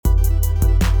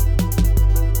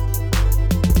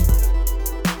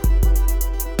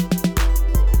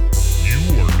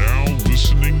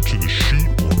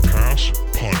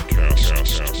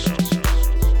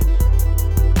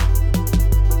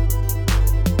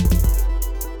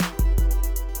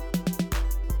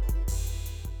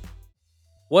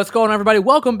What's going on, everybody?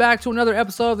 Welcome back to another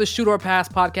episode of the Shoot or Pass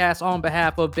podcast on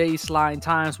behalf of Baseline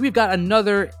Times. We've got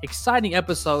another exciting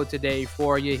episode today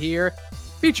for you here,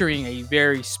 featuring a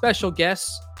very special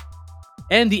guest.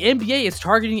 And the NBA is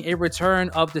targeting a return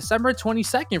of December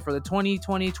 22nd for the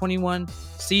 2020-21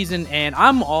 season. And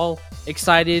I'm all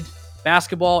excited.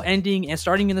 Basketball ending and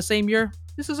starting in the same year.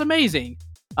 This is amazing.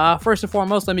 First and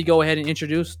foremost, let me go ahead and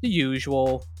introduce the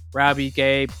usual. Robbie,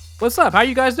 Gabe. What's up? How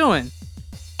you guys doing?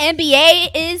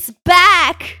 NBA is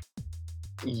back.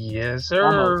 Yes,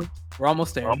 sir. We're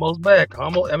almost there. Almost back.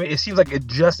 It seems like it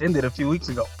just ended a few weeks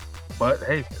ago, but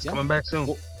hey, it's coming back soon.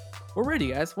 Well, we're ready,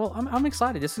 guys. Well, I'm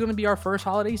excited. This is going to be our first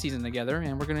holiday season together,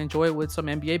 and we're going to enjoy it with some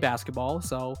NBA basketball.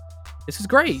 So this is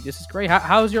great.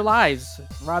 How's your lives?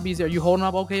 Robbie's, are you holding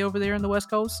up okay over there in the West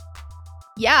Coast?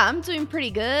 Yeah, I'm doing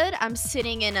pretty good. I'm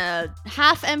sitting in a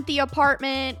half-empty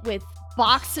apartment with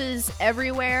boxes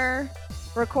everywhere,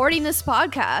 recording this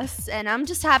podcast, and I'm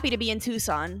just happy to be in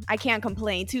Tucson. I can't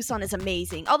complain. Tucson is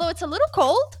amazing. Although it's a little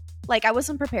cold. Like, I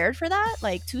wasn't prepared for that.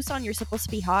 Like, Tucson, you're supposed to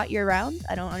be hot year-round.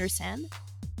 I don't understand.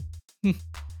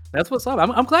 That's what's up.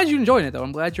 I'm glad you're enjoying it, though.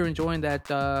 I'm glad you're enjoying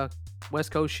that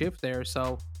West Coast shift there.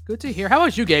 So, good to hear. How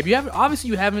about you, Gabe? You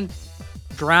haven't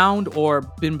drowned or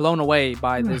been blown away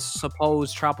by this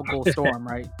supposed tropical storm,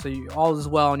 right? So, all is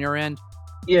well on your end?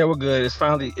 Yeah, we're good.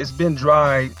 It's been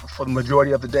dry for the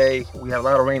majority of the day. We had a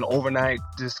lot of rain overnight,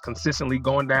 just consistently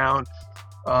going down.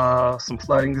 Some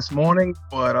flooding this morning,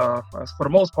 but for the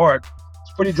most part,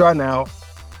 it's pretty dry now.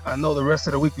 I know the rest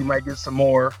of the week we might get some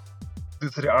more due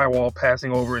to the eye wall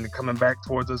passing over and coming back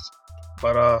towards us.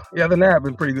 But yeah, other than that, I've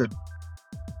been pretty good.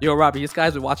 Yo, Robbie, this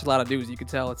guy's been watching a lot of news. You can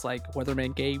tell it's like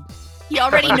Weatherman Gabe. He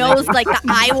already knows, like, the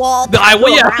eye wall. The eye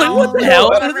wall, yeah. Like, what the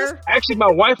hell? Actually, my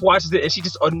wife watches it, and she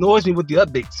just annoys me with the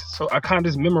updates. So I kind of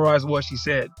just memorize what she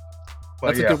said. But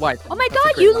That's a good wife. Oh, my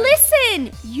God, you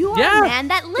listen. You are a man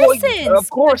that listens. Well, of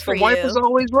course, the wife is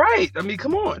always right. I mean,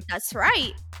 come on. That's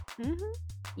right. Mm-hmm.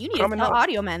 You need to tell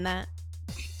Audio Man that.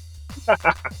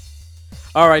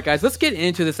 All right, guys, let's get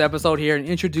into this episode here and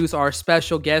introduce our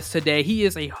special guest today. He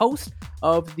is a host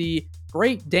of the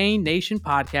Great Dane Nation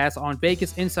podcast on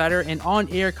Vegas Insider and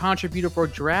on-air contributor for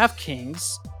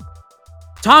DraftKings,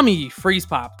 Tommy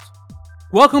Freezepop.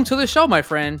 Welcome to the show, my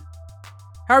friend.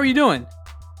 How are you doing?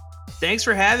 Thanks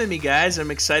for having me, guys.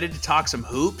 I'm excited to talk some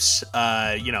hoops.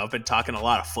 I've been talking a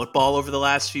lot of football over the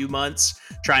last few months,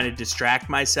 trying to distract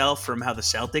myself from how the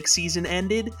Celtics season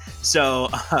ended. So,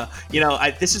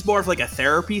 this is more of like a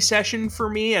therapy session for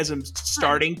me as I'm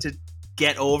starting to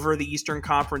get over the Eastern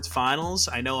Conference Finals.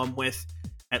 I know I'm with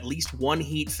at least one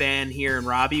Heat fan here in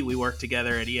Robbie. We worked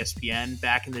together at ESPN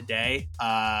back in the day.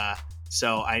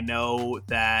 So I know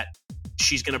that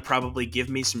she's going to probably give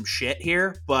me some shit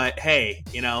here, but hey,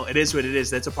 it is what it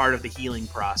is. That's a part of the healing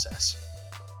process.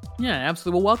 Yeah,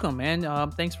 absolutely. Well, welcome,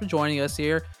 man. Thanks for joining us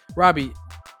here. Robbie,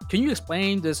 can you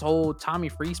explain this whole Tommy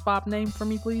Freezepop name for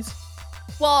me, please?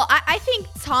 Well, I think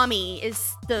Tommy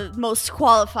is the most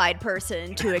qualified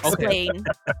person to explain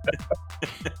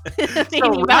the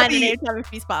meaning behind the name Tommy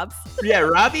Freezepops. Yeah,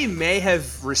 Robbie may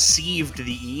have received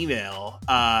the email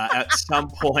at some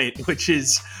point, which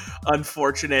is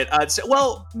unfortunate.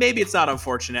 Maybe it's not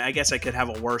unfortunate. I guess I could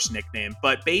have a worse nickname.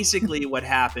 But basically what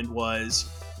happened was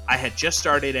I had just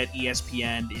started at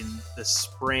ESPN in the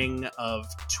spring of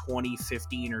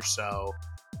 2015 or so.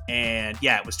 And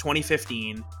yeah, it was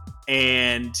 2015.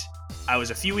 And I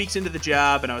was a few weeks into the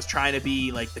job and I was trying to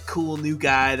be like the cool new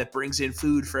guy that brings in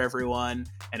food for everyone.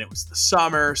 And it was the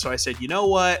summer. So I said, you know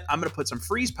what? I'm going to put some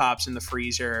freeze pops in the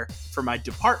freezer for my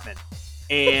department.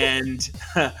 And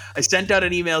I sent out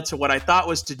an email to what I thought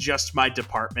was to just my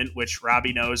department, which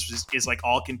Robbie knows is like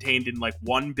all contained in like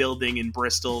one building in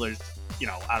Bristol. There's,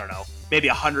 I don't know, maybe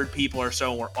 100 people or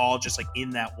so. And we're all just like in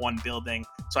that one building.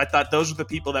 So I thought those were the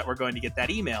people that were going to get that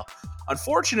email.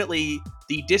 Unfortunately,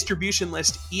 the distribution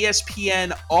list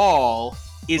ESPN All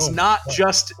is not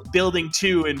just Building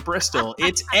 2 in Bristol.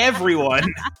 It's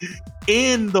everyone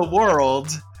in the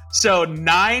world. So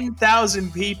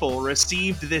 9,000 people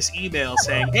received this email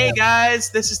saying, hey guys,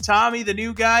 this is Tommy, the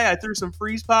new guy. I threw some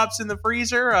freeze pops in the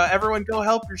freezer. Everyone go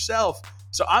help yourself.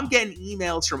 So I'm getting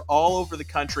emails from all over the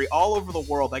country, all over the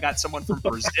world. I got someone from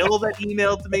Brazil that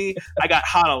emailed me. I got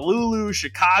Honolulu,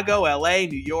 Chicago, LA,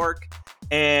 New York.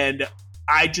 And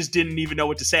I just didn't even know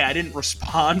what to say. I didn't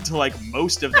respond to like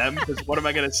most of them because what am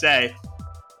I going to say?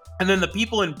 And then the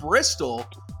people in Bristol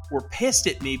were pissed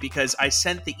at me because I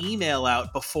sent the email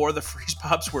out before the freeze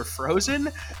pops were frozen.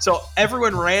 So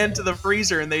everyone ran to the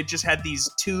freezer and they just had these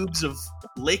tubes of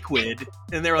liquid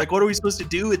and they were like, what are we supposed to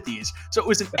do with these? So it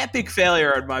was an epic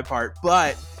failure on my part,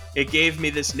 but it gave me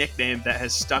this nickname that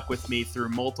has stuck with me through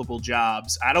multiple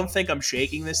jobs. I don't think I'm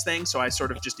shaking this thing, so I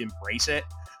sort of just embrace it.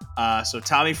 So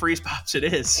Tommy Freeze Pops it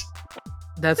is.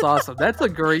 That's awesome. That's a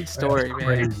great story,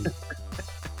 man. Crazy.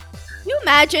 You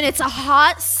imagine it's a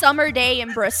hot summer day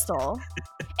in Bristol,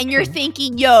 and you're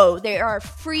thinking, yo, there are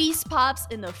Freeze Pops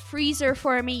in the freezer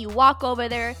for me. You walk over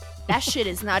there, that shit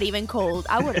is not even cold.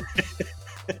 I would have.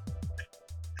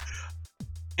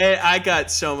 And I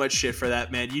got so much shit for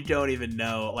that, man. You don't even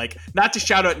know. Like, not to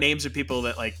shout out names of people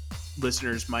that, like,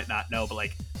 listeners might not know, but,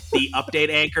 like, the update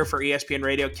anchor for ESPN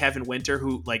Radio, Kevin Winter,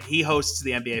 who, like, he hosts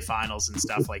the NBA Finals and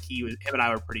stuff. Like, him and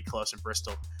I were pretty close in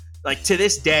Bristol. Like, to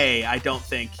this day, I don't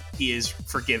think he has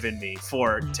forgiven me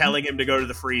for telling him to go to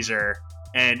the freezer,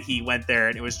 and he went there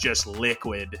and it was just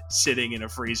liquid sitting in a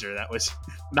freezer that was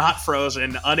not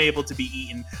frozen, unable to be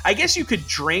eaten. I guess you could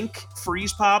drink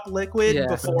Freeze Pop liquid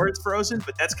before it's frozen,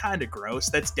 but that's kind of gross.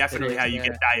 That's definitely how you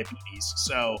get diabetes.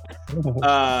 So,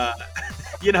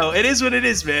 you know, it is what it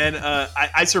is, man.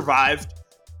 I survived,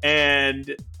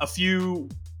 and a few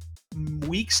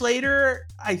weeks later,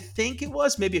 I think it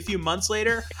was, maybe a few months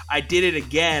later, I did it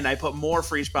again. I put more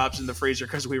Freeze Pops in the freezer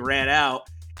because we ran out,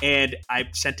 and I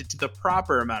sent it to the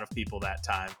proper amount of people that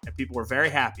time, and people were very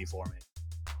happy for me.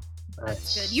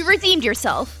 That's good. You redeemed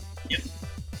yourself. Yep.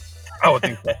 I would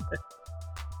think so.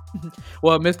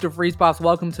 Well, Mr. Freeze Pops,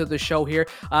 welcome to the show here.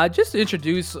 Just to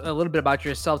introduce a little bit about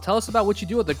yourself, tell us about what you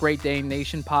do with the Great Dane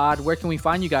Nation pod. Where can we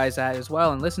find you guys at as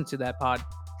well and listen to that pod?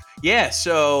 Yeah,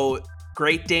 so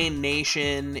Great Dane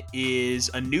Nation is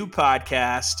a new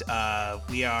podcast.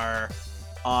 We are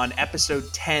on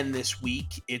episode 10 this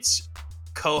week. It's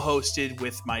co-hosted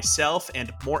with myself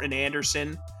and Morten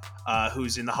Andersen,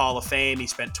 who's in the Hall of Fame. He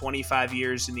spent 25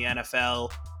 years in the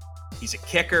NFL. He's a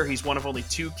kicker. He's one of only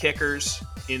 2 kickers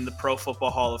in the Pro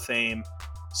Football Hall of Fame.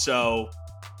 So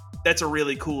that's a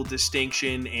really cool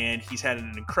distinction, and he's had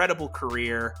an incredible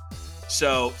career.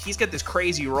 So he's got this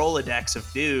crazy Rolodex of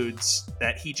dudes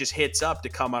that he just hits up to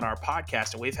come on our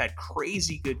podcast, and we've had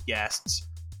crazy good guests.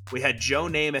 We had Joe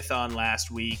Namath on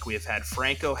last week. We've had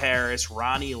Franco Harris,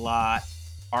 Ronnie Lott,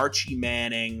 Archie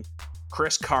Manning,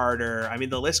 Chris Carter. I mean,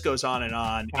 the list goes on and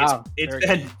on. Wow, it's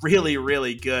been really,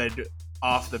 really good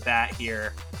off the bat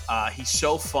here. He's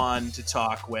so fun to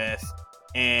talk with,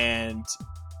 and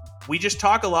we just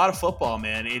talk a lot of football,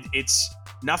 man. It's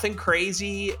nothing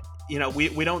crazy. You know, we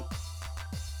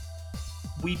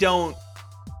don't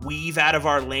weave out of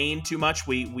our lane too much.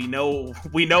 We know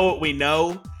what we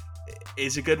know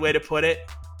is a good way to put it.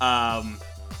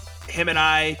 Him and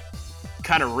I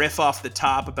kind of riff off the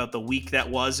top about the week that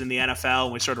was in the NFL,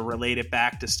 and we sort of relate it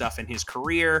back to stuff in his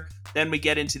career. Then we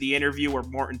get into the interview where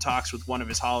Morten talks with one of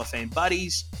his Hall of Fame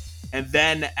buddies. And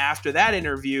then after that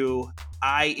interview,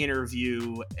 I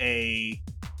interview a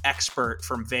expert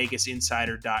from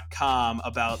VegasInsider.com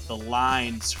about the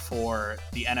lines for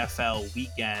the NFL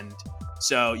weekend.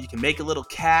 So you can make a little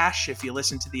cash if you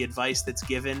listen to the advice that's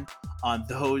given on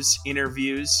those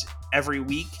interviews every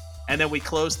week. And then we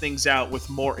close things out with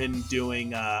Morten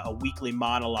doing a weekly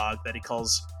monologue that he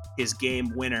calls his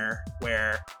game winner,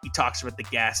 where he talks about the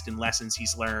guest and lessons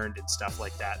he's learned and stuff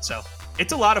like that. So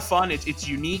it's a lot of fun. It's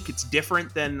unique. It's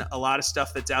different than a lot of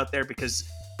stuff that's out there because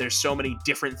there's so many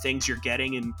different things you're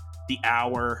getting in the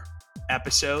hour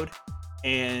episode.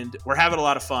 And we're having a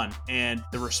lot of fun, and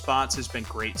the response has been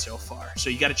great so far. So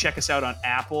you got to check us out on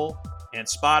Apple and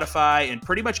Spotify and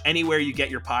pretty much anywhere you get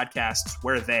your podcasts.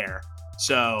 We're there.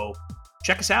 So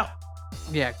check us out.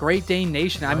 Yeah, Great Dane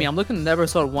Nation. I mean, I'm looking at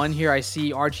episode 1 here. I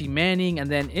see Archie Manning, and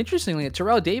then interestingly,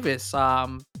 Terrell Davis.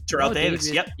 Terrell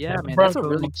Davis, yep. Yeah, man, that's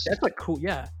a cool,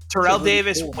 yeah. Terrell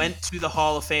Davis went to the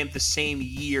Hall of Fame the same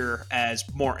year as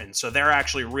Morten, so they're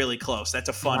actually really close. That's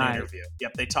a fun interview.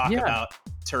 Yep, they talk about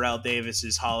Terrell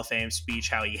Davis's Hall of Fame speech,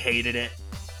 how he hated it.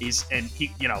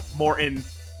 Morten,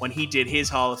 when he did his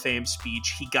Hall of Fame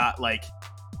speech, he got like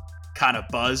kind of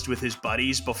buzzed with his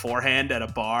buddies beforehand at a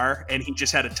bar, and he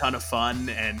just had a ton of fun.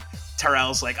 And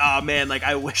Terrell's like, oh man, like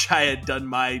I wish I had done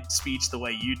my speech the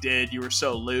way you did. You were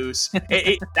so loose.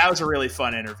 That was a really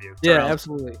fun interview. Yeah,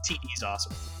 absolutely. TD's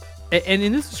awesome. And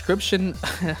in this description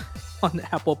on the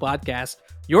Apple Podcast,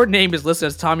 your name is listed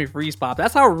as Tommy Freeze Pop.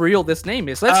 That's how real this name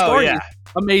is. That story is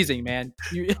amazing, man.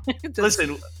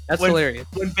 Listen, that's hilarious.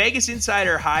 When Vegas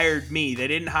Insider hired me, they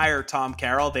didn't hire Tom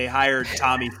Carroll. They hired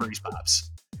Tommy Freeze Pops.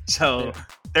 So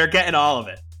they're getting all of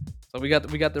it. So we got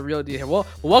the real deal here. Well,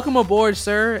 welcome aboard,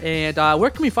 sir. And where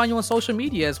can we find you on social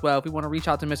media as well if we want to reach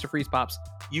out to Mr. Freeze Pops?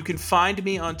 You can find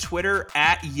me on Twitter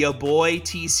at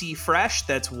yaboyTCFresh.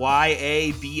 That's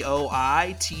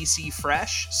YABOI TC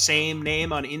Fresh. Same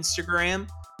name on Instagram.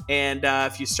 And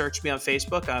if you search me on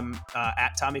Facebook, I'm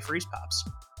at Tommy Freeze Pops.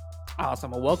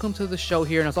 Awesome. Well, welcome to the show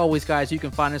here. And as always, guys, you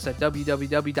can find us at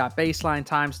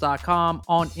www.baselinetimes.com,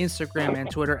 on Instagram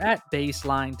and Twitter at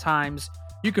Baseline Times.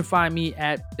 You can find me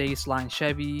at Baseline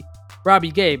Chevy. Robbie,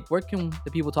 Gabe, where can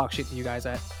the people talk shit to you guys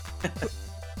at?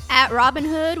 At Robin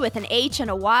Hood with an H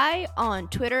and a Y on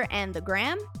Twitter and the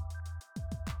gram.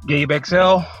 Gabe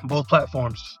XL, both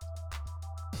platforms.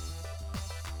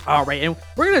 All right, and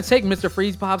we're going to take Mr.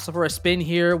 Freeze Pops for a spin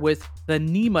here with the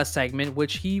NEMA segment,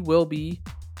 which he will be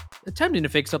attempting to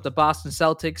fix up the Boston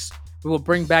Celtics. We will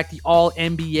bring back the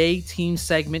All-NBA team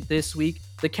segment this week.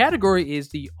 The category is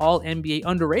the All-NBA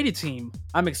underrated team.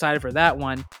 I'm excited for that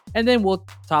one. And then we'll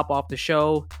top off the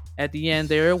show at the end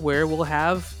there, where we'll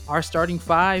have our starting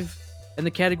five, and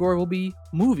the category will be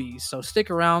movies. So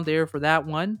stick around there for that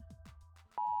one.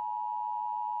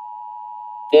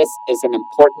 This is an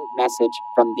important message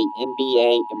from the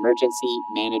NBA Emergency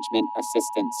Management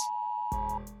Assistance.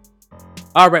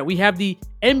 All right, we have the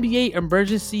NBA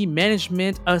Emergency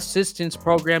Management Assistance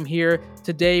Program here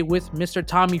today with Mr.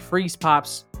 Tommy Freeze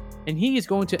Pops, and he is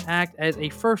going to act as a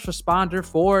first responder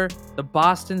for the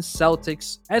Boston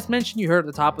Celtics. As mentioned, you heard at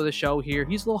the top of the show here,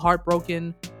 he's a little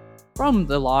heartbroken from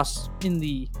the loss in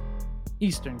the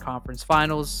Eastern Conference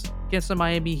Finals against the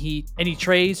Miami Heat. Any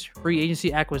trades, free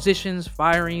agency acquisitions,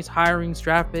 firings, hirings,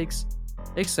 draft picks,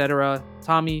 etc.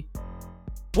 Tommy,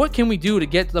 what can we do to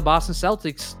get the Boston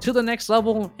Celtics to the next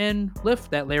level and lift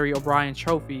that Larry O'Brien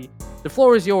trophy? The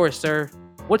floor is yours, sir.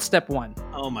 What's step one?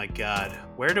 Oh my God,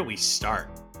 where do we start?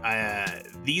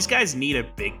 These guys need a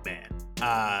big man.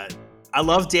 I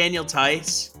love Daniel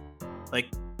Tice. Like,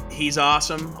 he's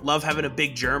awesome. I love having a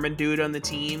big German dude on the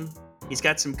team. He's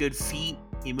got some good feet.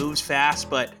 He moves fast,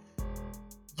 but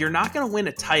you're not going to win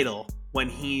a title when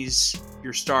he's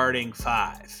your starting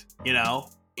five. You know,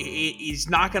 he's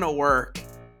not going to work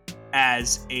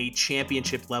as a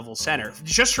championship level center,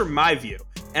 just from my view.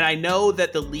 And I know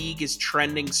that the league is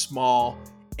trending small,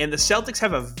 and the Celtics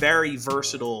have a very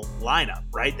versatile lineup,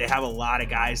 right? They have a lot of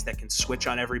guys that can switch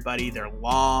on everybody. They're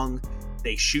long,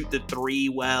 they shoot the three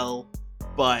well,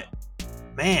 but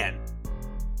man,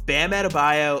 Bam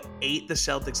Adebayo ate the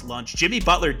Celtics lunch. Jimmy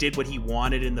Butler did what he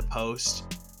wanted in the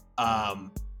post. The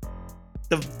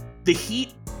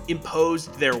Heat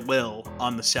imposed their will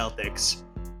on the Celtics,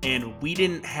 and we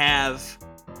didn't have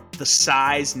the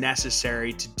size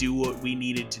necessary to do what we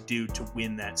needed to do to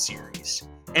win that series.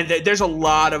 And there's a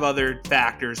lot of other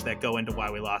factors that go into why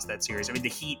we lost that series. I mean, the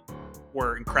Heat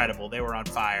were incredible. They were on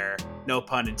fire, no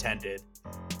pun intended.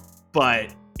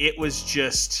 But it was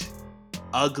just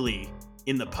ugly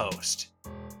in the post.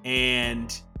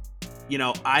 And, you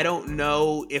know, I don't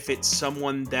know if it's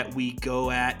someone that we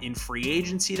go at in free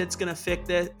agency that's going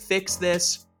to fix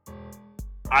this.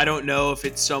 I don't know if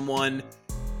it's someone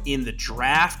in the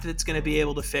draft that's going to be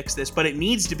able to fix this, but it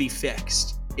needs to be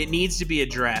fixed. It needs to be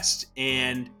addressed.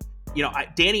 And, you know,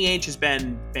 Danny Ainge has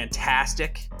been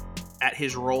fantastic at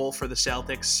his role for the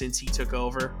Celtics since he took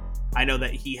over. I know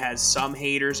that he has some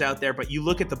haters out there, but you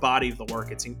look at the body of the work,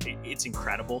 it's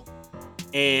incredible.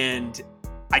 And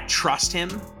I trust him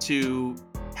to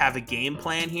have a game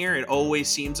plan here. It always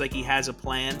seems like he has a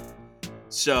plan.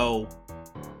 So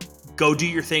go do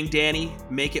your thing, Danny.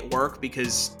 Make it work,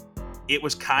 because it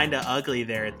was kind of ugly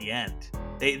there at the end.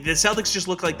 The Celtics just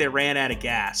looked like they ran out of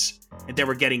gas, and they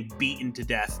were getting beaten to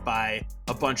death by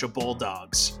a bunch of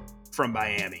Bulldogs from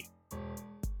Miami.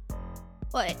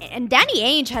 Well, and Danny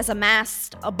Ainge has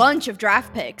amassed a bunch of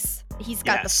draft picks. He's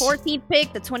got the 14th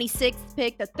pick, the 26th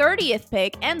pick, the 30th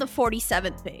pick, and the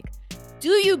 47th pick. Do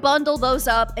you bundle those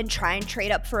up and try and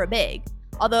trade up for a big?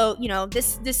 Although, you know,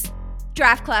 this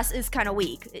draft class is kind of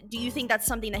weak. Do you think that's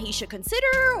something that he should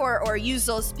consider, or use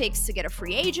those picks to get a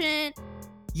free agent?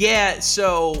 Yeah,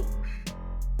 so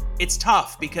it's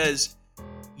tough because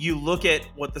you look at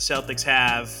what the Celtics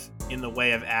have in the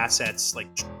way of assets, like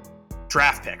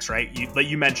draft picks, right?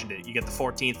 You mentioned it. You get the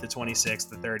 14th, the 26th,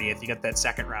 the 30th. You get that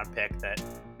second round pick that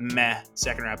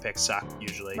second round picks suck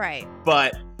usually. Right.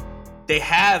 But they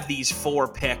have these 4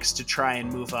 picks to try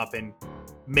and move up and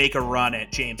make a run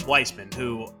at James Wiseman,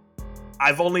 who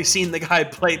I've only seen the guy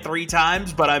play 3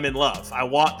 times, but I'm in love. I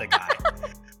want the guy.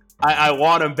 I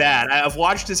want him bad. I've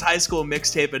watched his high school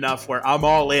mixtape enough where I'm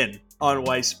all in on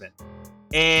Wiseman.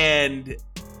 And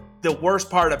the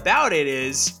worst part about it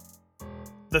is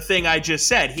the thing I just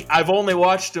said. I've only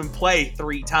watched him play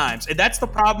 3 times. And that's the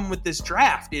problem with this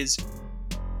draft, is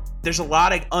there's a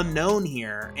lot of unknown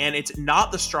here, and it's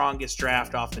not the strongest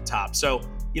draft off the top. So,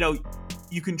 you know,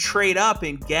 you can trade up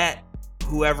and get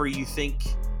whoever you think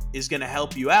is going to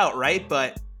help you out, right?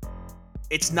 But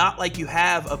it's not like you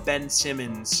have a Ben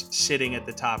Simmons sitting at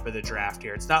the top of the draft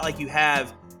here. It's not like you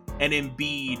have and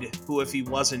Embiid, who if he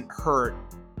wasn't hurt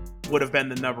would have been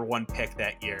the number 1 pick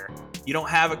that year. You don't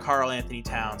have a Karl Anthony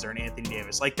Towns or an Anthony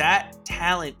Davis. Like, that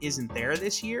talent isn't there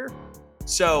this year.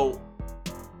 So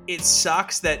it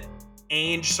sucks that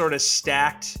Ainge sort of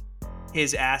stacked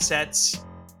his assets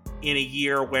in a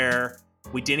year where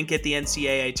we didn't get the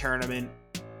NCAA tournament.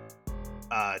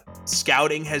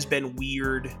 Scouting has been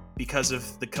weird because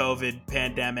of the COVID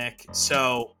pandemic.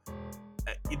 So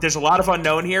there's a lot of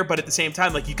unknown here, but at the same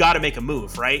time, like, you got to make a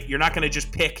move, right? You're not going to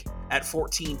just pick at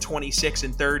 14, 26,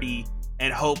 and 30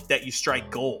 and hope that you strike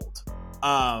gold.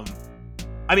 I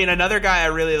mean, another guy I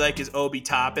really like is Obi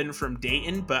Toppin from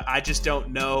Dayton, but I just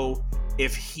don't know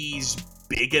if he's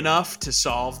big enough to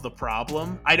solve the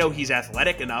problem. I know he's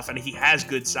athletic enough and he has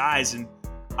good size, and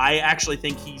I actually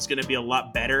think he's going to be a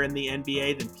lot better in the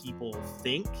NBA than people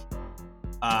think.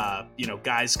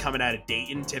 Guys coming out of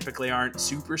Dayton typically aren't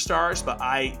superstars, but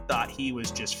I thought he was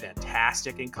just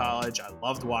fantastic in college. I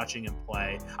loved watching him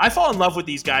play. I fall in love with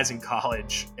these guys in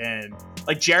college, and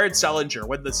like Jared Sullinger,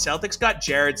 when the Celtics got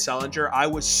Jared Sullinger, I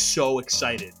was so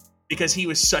excited because he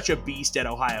was such a beast at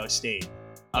Ohio State.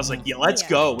 I was like, yeah, let's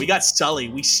go. We got Sully.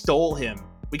 We stole him.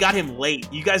 We got him late.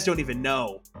 You guys don't even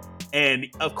know. And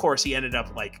of course he ended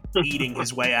up like eating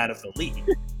his way out of the league.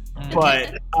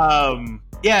 But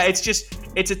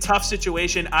it's a tough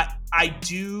situation. I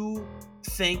do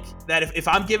think that if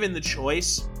I'm given the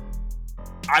choice,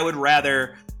 I would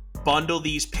rather bundle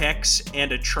these picks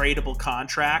and a tradable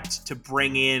contract to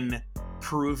bring in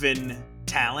proven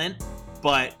talent.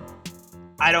 But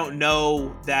I don't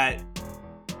know that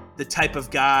the type of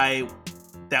guy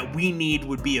that we need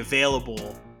would be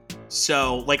available.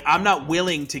 So, like, I'm not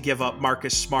willing to give up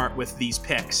Marcus Smart with these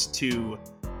picks to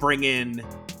bring in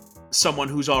someone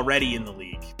who's already in the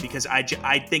league, because I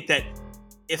think that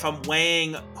if I'm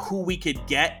weighing who we could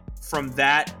get from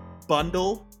that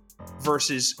bundle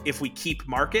versus if we keep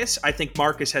Marcus, I think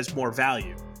Marcus has more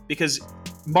value, because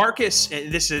Marcus,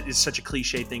 and this is such a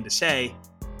cliche thing to say,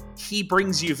 he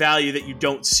brings you value that you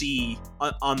don't see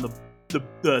on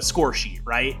the score sheet,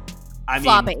 right? I mean,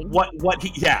 flopping. What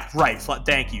he, yeah, right.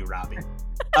 Thank you, Robbie.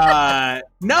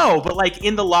 No, but like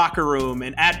in the locker room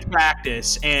and at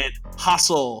practice and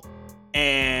hustle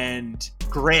and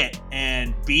grit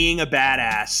and being a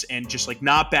badass and just like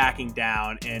not backing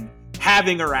down and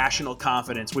having irrational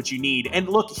confidence, which you need. And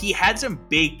look, he had some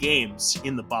big games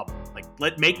in the bubble.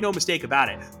 Like, make no mistake about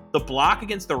it. The block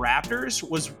against the Raptors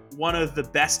was one of the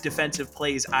best defensive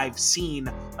plays I've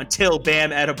seen until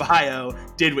Bam Adebayo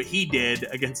did what he did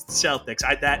against the Celtics.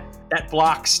 That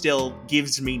block still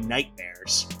gives me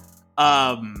nightmares.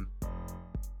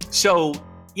 So,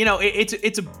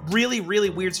 it's a really, really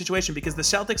weird situation because the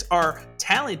Celtics are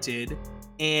talented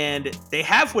and they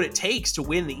have what it takes to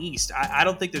win the East. I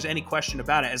don't think there's any question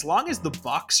about it. As long as the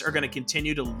Bucks are going to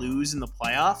continue to lose in the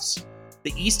playoffs,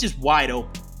 the East is wide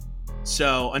open.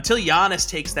 So until Giannis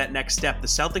takes that next step, the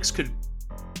Celtics could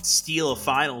steal a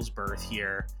finals berth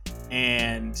here.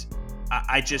 And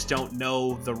I just don't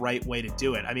know the right way to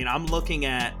do it. I mean, I'm looking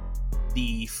at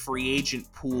the free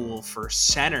agent pool for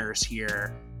centers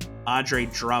here. Andre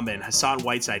Drummond, Hassan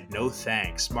Whiteside, no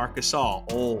thanks. Marc Gasol,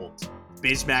 old.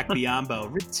 Bismack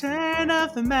Biyombo, return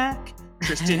of the Mac.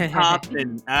 Tristan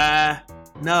Thompson,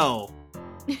 no.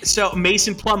 So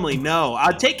Mason Plumlee, no.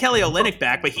 I'd take Kelly Olynyk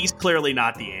back, but he's clearly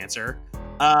not the answer.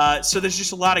 So there's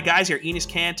just a lot of guys here. Enes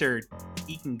Kanter,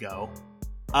 he can go.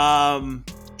 JaVale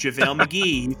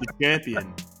McGee, he's a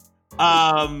champion.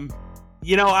 I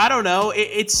don't know.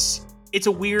 It's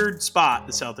a weird spot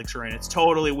the Celtics are in. It's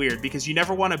totally weird because you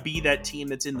never want to be that team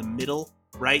that's in the middle,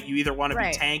 right? You either want to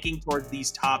be tanking towards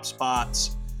these top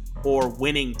spots or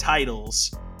winning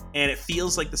titles. And it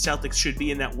feels like the Celtics should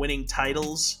be in that winning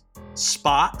titles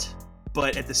spot.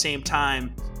 But at the same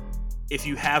time, if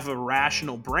you have a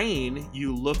rational brain,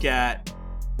 you look at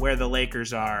where the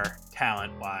Lakers are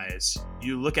talent-wise.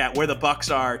 You look at where the Bucks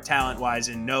are talent-wise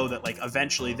and know that like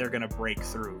eventually they're going to break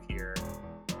through here.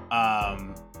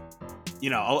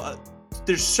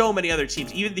 There's so many other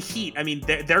teams. Even the Heat, I mean,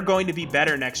 they're going to be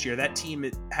better next year. That team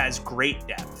has great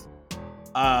depth.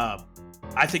 I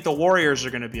think the Warriors are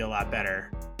going to be a lot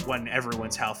better when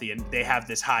everyone's healthy and they have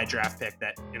this high draft pick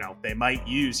that, they might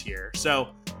use here. So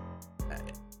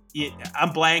I'm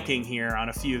blanking here on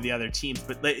a few of the other teams,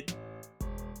 but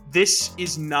this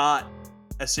is not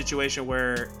a situation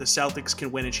where the Celtics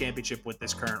can win a championship with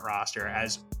this current roster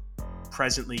as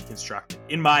presently constructed,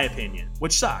 in my opinion,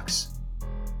 which sucks.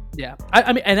 Yeah,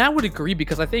 I mean, and I would agree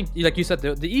because I think, like you said,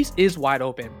 the East is wide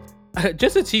open.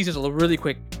 Just to tease this really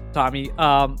quick, Tommy.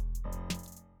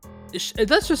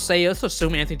 Let's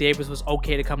assume Anthony Davis was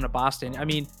okay to come to Boston. I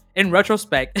mean, in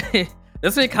retrospect,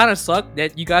 doesn't it kind of suck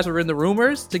that you guys were in the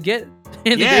rumors to get?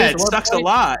 It sucks a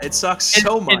lot. It sucks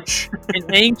so much. And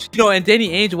Ainge, and Danny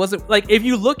Ainge wasn't like. If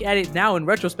you look at it now in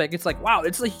retrospect, it's like, wow,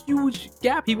 it's a huge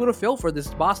gap he would have filled for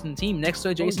this Boston team next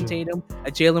to Jason Tatum,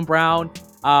 Jaylen Brown,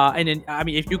 and then I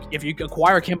mean, if you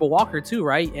acquire Kemba Walker too,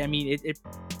 right? I mean,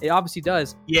 it obviously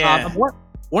does. Yeah. One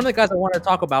of the guys I want to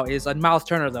talk about is Miles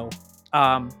Turner, though.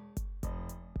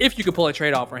 If you could pull a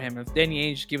trade off for him, if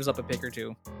Danny Ainge gives up a pick or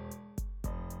two.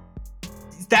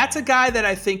 That's a guy that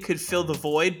I think could fill the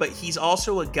void, but he's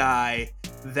also a guy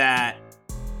that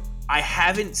I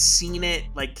haven't seen it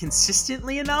like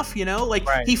consistently enough, like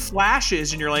he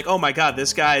flashes and you're like, oh my God,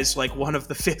 this guy's like one of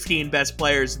the 15 best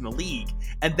players in the league.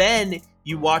 And then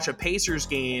you watch a Pacers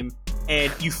game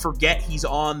and you forget he's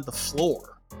on the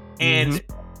floor. And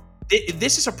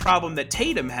this is a problem that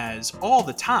Tatum has all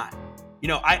the time.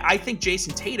 I think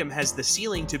Jason Tatum has the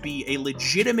ceiling to be a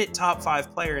legitimate top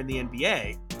 5 player in the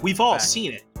NBA. We've all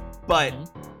seen it. But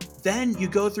then you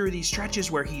go through these stretches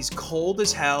where he's cold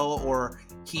as hell, or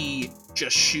he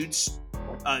just shoots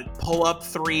a pull-up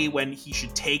 3 when he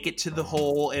should take it to the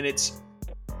hole, and it's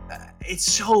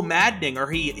so maddening. Or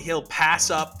he'll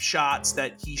pass up shots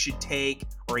that he should take,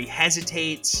 or he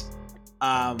hesitates.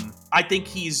 I think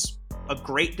he's a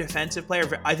great defensive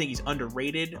player. I think he's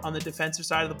underrated on the defensive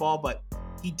side of the ball, but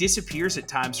he disappears at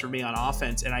times for me on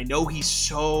offense, and I know he's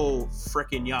so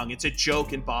freaking young. It's a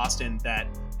joke in Boston that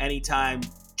anytime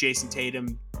Jason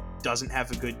Tatum doesn't have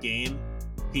a good game,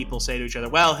 people say to each other,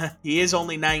 well, he is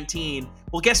only 19.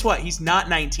 Well, guess what? He's not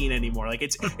 19 anymore. Like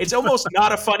it's almost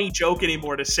not a funny joke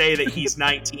anymore to say that he's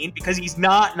 19, because he's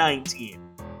not 19.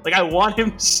 Like, I want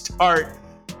him to start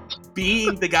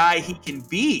being the guy he can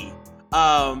be.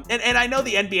 And I know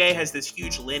the NBA has this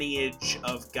huge lineage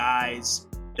of guys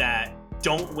that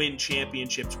don't win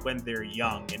championships when they're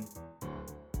young, and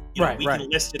we can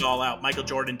list it all out. Michael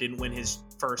Jordan didn't win his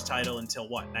first title until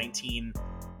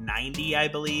 1990, I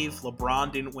believe.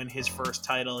 LeBron didn't win his first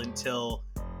title until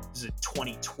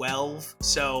 2012.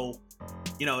 So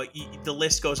the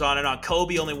list goes on and on.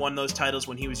 Kobe only won those titles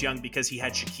when he was young because he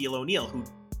had Shaquille O'Neal, who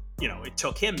it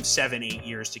took him 7-8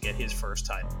 years to get his first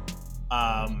title.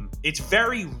 It's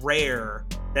very rare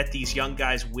that these young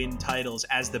guys win titles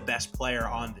as the best player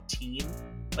on the team.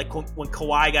 Like when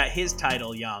Kawhi got his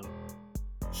title young,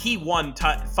 he won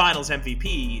Finals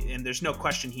MVP, and there's no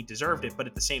question he deserved it. But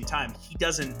at the same time, he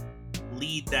doesn't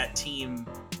lead that team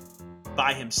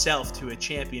by himself to a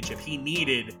championship. He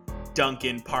needed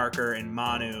Duncan, Parker, and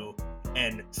Manu,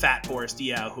 and Fat Boris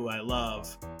Diaw, who I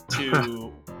love,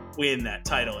 to win that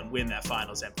title and win that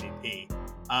Finals MVP.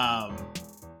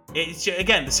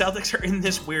 Again, the Celtics are in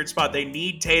this weird spot. They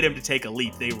need Tatum to take a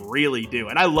leap. They really do.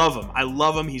 And I love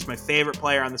him. He's my favorite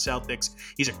player on the Celtics.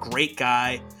 He's a great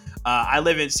guy. I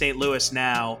live in St. Louis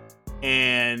now,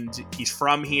 and he's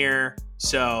from here.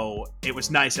 So it was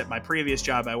nice. At my previous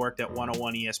job, I worked at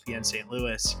 101 ESPN St.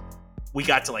 Louis. We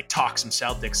got to talk some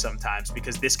Celtics sometimes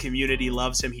because this community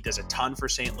loves him. He does a ton for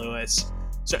St. Louis.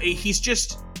 So he's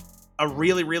just a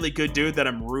really, really good dude that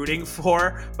I'm rooting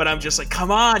for, but I'm just like, come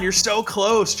on, you're so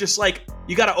close. Just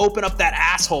you got to open up that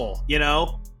asshole, And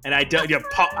I don't. Wait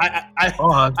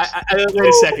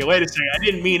a second. I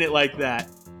didn't mean it like that.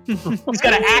 He's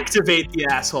got to activate the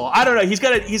asshole. I don't know. He's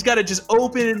got to just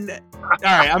open. All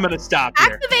right, I'm gonna stop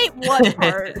here. Activate what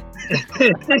part?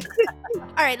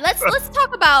 All right, let's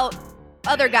talk about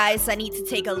other guys that need to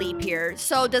take a leap here.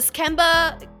 So does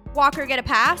Kemba Walker get a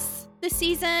pass this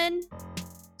season?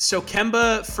 So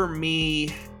Kemba, for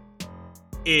me,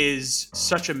 is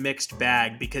such a mixed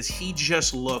bag because he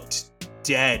just looked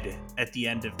dead at the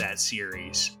end of that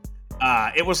series.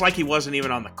 It was like he wasn't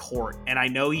even on the court, and I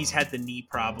know he's had the knee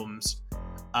problems.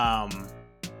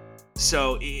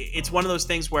 So it's one of those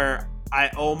things where I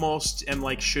almost am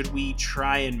like, should we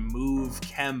try and move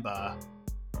Kemba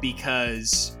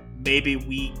because maybe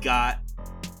we got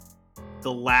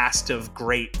the last of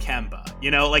great Kemba,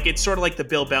 it's sort of like the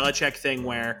Bill Belichick thing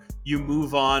where you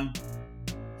move on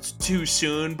too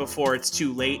soon before it's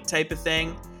too late type of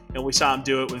thing. We saw him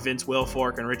do it with Vince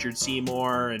Wilfork and Richard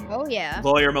Seymour and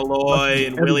Lawyer Malloy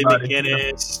and Willie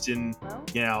McGinnis and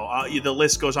the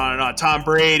list goes on and on. Tom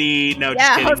Brady, no,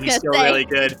 just kidding, he's still really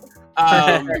good.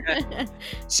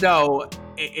 So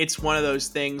it's one of those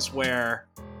things where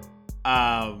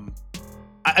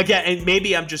again, and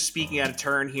maybe I'm just speaking out of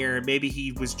turn here. Maybe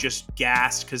he was just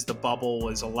gassed because the bubble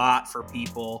was a lot for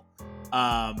people.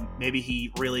 Maybe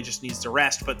he really just needs to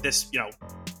rest. But this,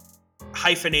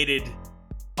 hyphenated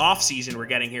offseason we're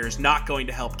getting here is not going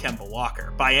to help Kemba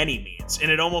Walker by any means. And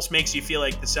it almost makes you feel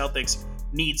like the Celtics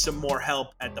need some more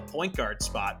help at the point guard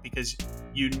spot because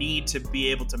you need to be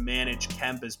able to manage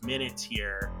Kemba's minutes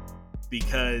here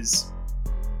because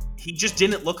he just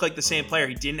didn't look like the same player.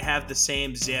 He didn't have the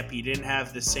same zip. He didn't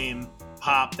have the same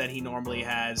pop that he normally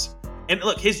has. And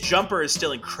look, his jumper is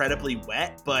still incredibly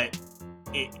wet, but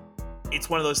it's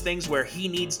one of those things where he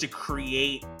needs to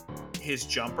create his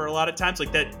jumper a lot of times.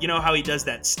 Like that, you know how he does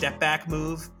that step back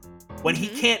move? When he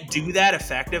can't do that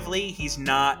effectively, he's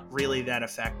not really that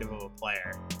effective of a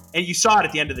player. And you saw it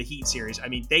at the end of the Heat series. I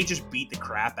mean, they just beat the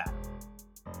crap out of him.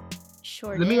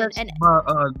 Sure. Let me ask you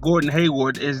about Gordon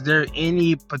Hayward. Is there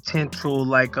any potential,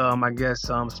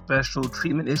 special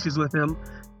treatment issues with him,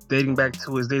 dating back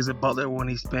to his days at Butler when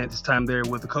he spent his time there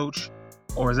with the coach,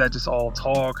 or is that just all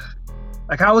talk?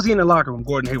 Like, how was he in the locker room,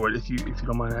 Gordon Hayward? If you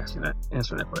don't mind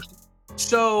answering that question.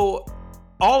 So,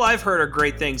 all I've heard are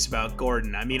great things about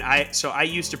Gordon. I mean, I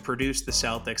used to produce the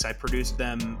Celtics. I produced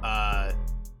them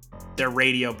their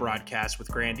radio broadcast with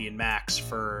Grandy and Max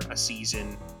for a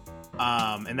season.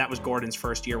 And that was Gordon's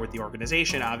first year with the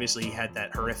organization. Obviously, he had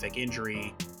that horrific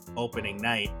injury opening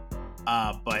night.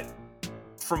 But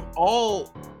from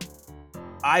all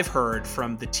I've heard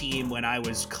from the team when I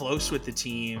was close with the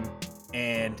team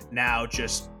and now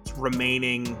just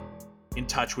remaining in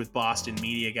touch with Boston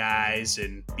media guys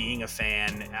and being a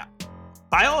fan,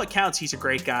 by all accounts, he's a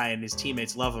great guy and his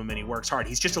teammates love him and he works hard.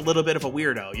 He's just a little bit of a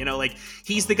weirdo. You know, like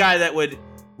he's the guy that would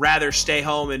rather stay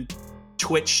home and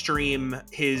Twitch stream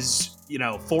his,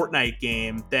 Fortnite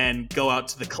game than go out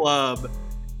to the club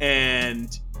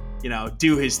and,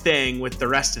 do his thing with the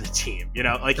rest of the team.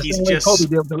 Like he's just Kobe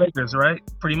did with the Lakers, right?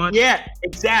 Pretty much. Yeah,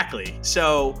 exactly.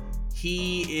 So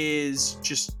he is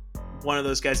just one of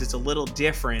those guys that's a little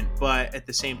different, but at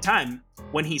the same time,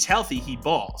 when he's healthy, he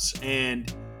balls.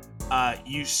 And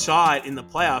you saw it in the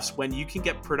playoffs when you can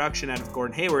get production out of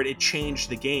Gordon Hayward. It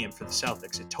changed the game for the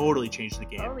Celtics. It totally changed the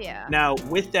game. Oh, yeah. Now,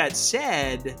 with that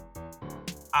said,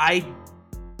 I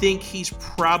think he's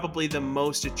probably the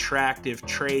most attractive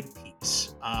trade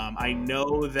piece. I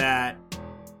know that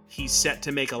he's set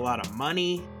to make a lot of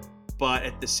money, but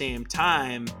at the same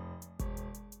time,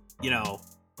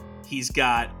 he's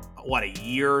got, a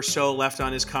year or so left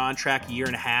on his contract, a year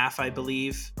and a half, I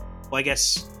believe. Well, I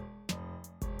guess...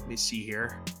 Let me see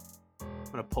here.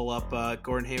 I'm going to pull up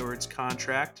Gordon Hayward's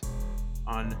contract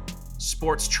on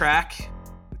Sports Track,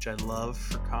 which I love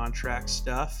for contract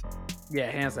stuff. Yeah,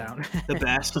 hands down. The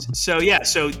best. So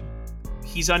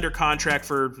he's under contract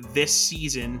for this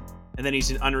season, and then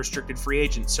he's an unrestricted free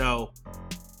agent. So,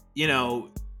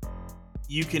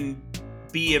 you can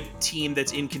be a team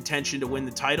that's in contention to win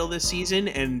the title this season,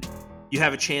 and you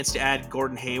have a chance to add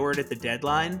Gordon Hayward at the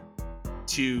deadline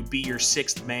to be your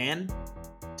sixth man,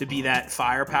 to be that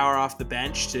firepower off the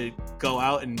bench to go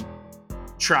out and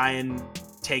try and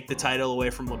take the title away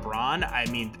from LeBron. I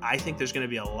mean, I think there's going to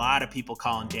be a lot of people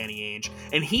calling Danny Ainge,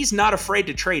 and he's not afraid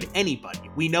to trade anybody.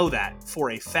 We know that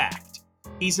for a fact.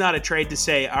 He's not afraid to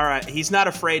say, all right, he's not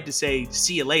afraid to say,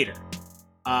 see you later.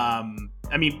 I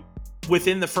mean,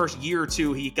 within the first year or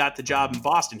two, he got the job in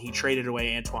Boston. He traded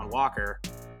away Antoine Walker,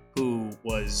 who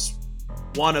was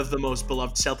one of the most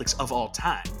beloved Celtics of all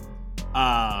time.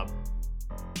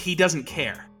 He doesn't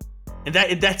care. And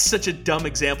that's such a dumb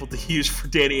example to use for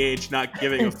Danny Ainge not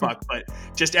giving a fuck. But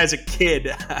just as a kid,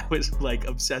 I was like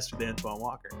obsessed with Antoine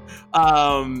Walker.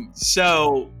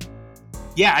 So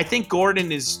yeah, I think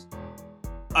Gordon is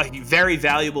a very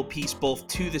valuable piece both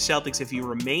to the Celtics if he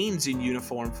remains in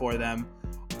uniform for them,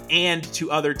 and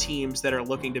to other teams that are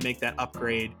looking to make that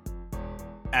upgrade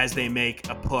as they make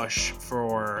a push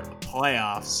for the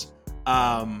playoffs.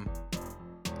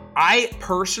 I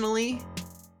personally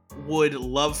would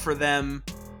love for them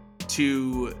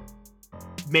to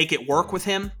make it work with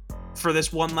him for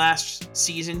this one last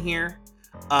season here.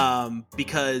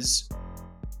 Because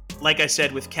like I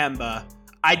said with Kemba,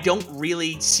 I don't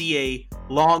really see a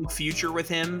long future with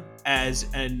him as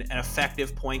an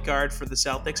effective point guard for the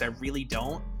Celtics. I really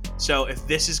don't. So if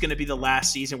this is going to be the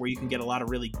last season where you can get a lot of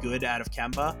really good out of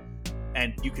Kemba,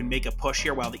 and you can make a push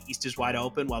here while the East is wide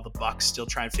open, while the Bucks still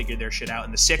try and figure their shit out,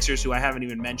 and the Sixers, who I haven't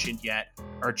even mentioned yet,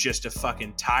 are just a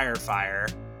fucking tire fire.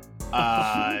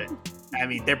 I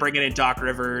mean, they're bringing in Doc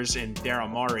Rivers and Daryl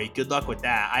Morey. Good luck with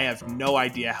that. I have no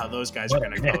idea how those guys are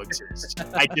going to coexist.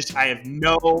 I have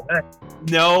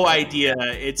no idea.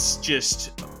 It's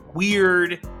just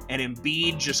weird. And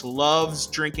Embiid just loves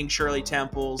drinking Shirley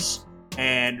Temples,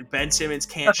 and Ben Simmons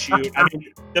can't shoot. I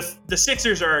mean, the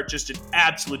Sixers are just an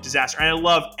absolute disaster, and I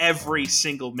love every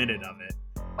single minute of it.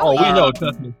 Oh, we know,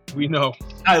 trust me. We know.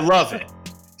 I love it.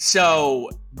 So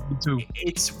Me too.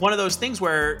 it's one of those things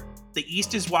where the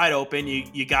East is wide open.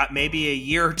 You got maybe a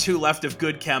year or two left of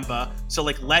good Kemba. So,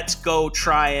 like, let's go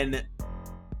try and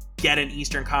get an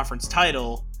Eastern Conference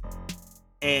title.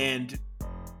 And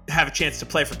have a chance to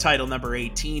play for title number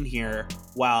 18 here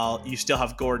while you still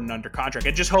have Gordon under contract.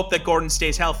 And just hope that Gordon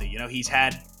stays healthy. You know, he's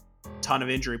had a ton of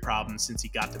injury problems since he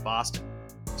got to Boston.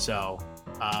 So,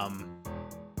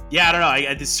 yeah, I don't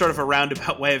know. It's sort of a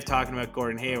roundabout way of talking about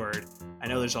Gordon Hayward. I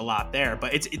know there's a lot there,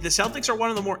 but the Celtics are one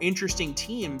of the more interesting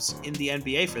teams in the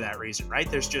NBA for that reason, right?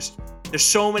 There's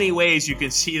so many ways you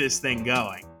can see this thing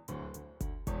going.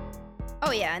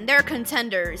 Oh yeah, and they're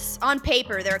contenders. On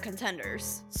paper, they're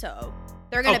contenders. So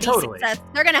they're gonna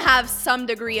They're gonna have some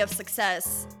degree of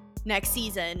success next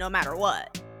season, no matter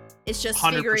what. It's just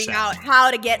 100%. Figuring out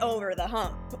how to get over the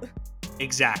hump.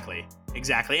 Exactly.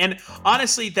 And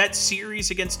honestly, that series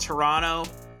against Toronto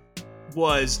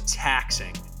was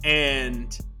taxing.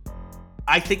 And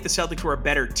I think the Celtics were a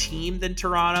better team than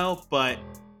Toronto, but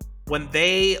when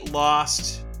they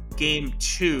lost game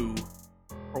 2,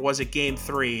 or was it game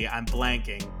 3? I'm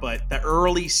blanking. But the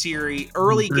early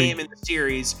game in the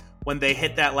series, when they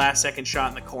hit that last second shot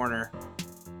in the corner,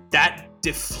 that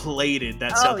deflated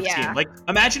that Celtics team. Like,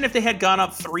 imagine if they had gone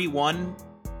up 3-1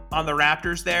 on the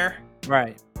Raptors there.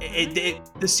 Right.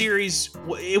 The series,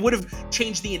 it would have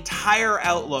changed the entire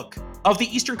outlook of the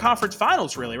Eastern Conference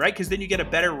Finals, really, right? Because then you get a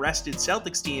better rested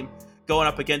Celtics team going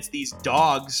up against these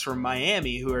dogs from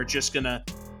Miami who are just going to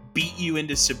beat you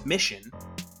into submission.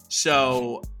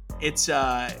 So it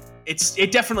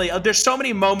definitely, there's so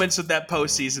many moments of that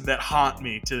postseason that haunt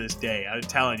me to this day. I'm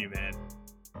telling you, man.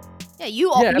 Yeah,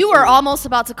 you were almost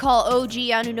about to call OG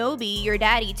Anunoby your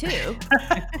daddy too.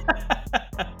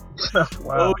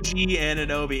 Wow. OG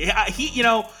Anunoby.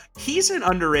 He's an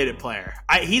underrated player.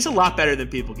 He's a lot better than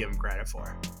people give him credit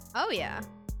for. Oh yeah.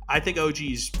 I think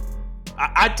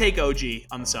I'd take OG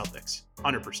on the Celtics,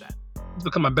 100%. He's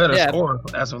become a better scorer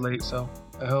as of late, so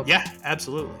I hope. Yeah,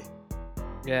 absolutely.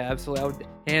 Yeah, absolutely.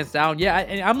 Hands down. Yeah,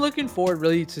 and I'm looking forward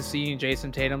really to seeing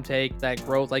Jason Tatum take that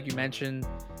growth, like you mentioned,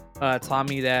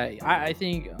 Tommy, that I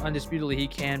think undisputedly he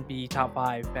can be top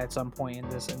 5 at some point in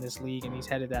this league, and he's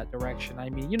headed that direction. I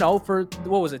mean, for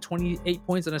what was it, 28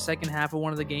 points in the second half of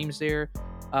one of the games there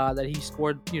that he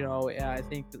scored. I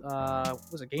think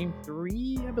was it game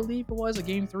 3? I believe it was a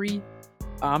game 3.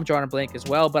 I'm drawing a blank as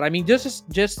well, but I mean, just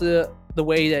the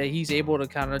way that he's able to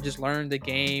kind of just learn the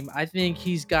game. I think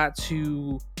he's got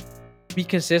to be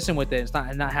consistent with it. It's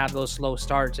not have those slow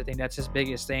starts. I think that's his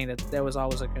biggest thing. That was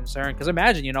always a concern. Because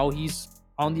imagine, he's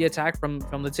on the attack from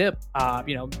the tip.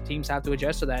 Teams have to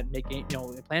adjust to that, make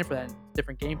plan for that,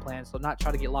 different game plans. So not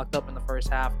try to get locked up in the first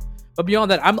half. But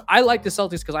beyond that, I like the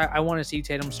Celtics because I want to see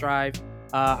Tatum strive.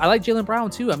 I like Jaylen Brown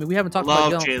too. I mean, we haven't talked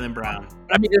about Jaylen Brown.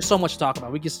 I mean, there's so much to talk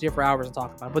about. We can sit here for hours and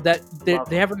talk about it. But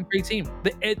they have a great team.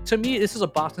 To me, this is a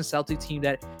Boston Celtics team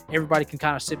that everybody can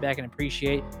kind of sit back and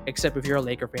appreciate, except if you're a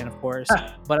Laker fan, of course.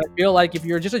 But I feel like if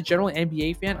you're just a general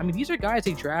NBA fan, I mean, these are guys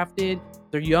they drafted.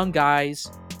 They're young guys.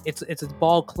 It's a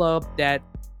ball club that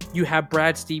you have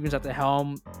Brad Stevens at the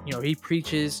helm. He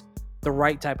preaches the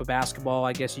right type of basketball,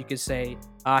 I guess you could say.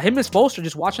 Him and Spoelstra,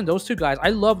 just watching those two guys,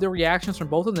 I love their reactions from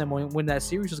both of them when that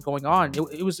series was going on.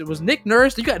 It was Nick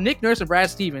Nurse. You got Nick Nurse and Brad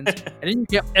Stevens, and then you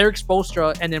get Eric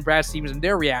Spoelstra and then Brad Stevens and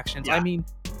their reactions. Yeah. I mean,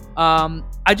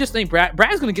 I just think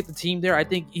Brad's going to get the team there. I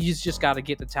think he's just got to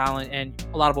get the talent and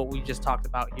a lot of what we just talked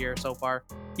about here so far.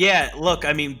 Yeah, look,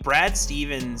 I mean, Brad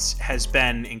Stevens has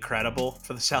been incredible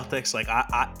for the Celtics. Like,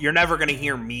 you're never going to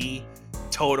hear me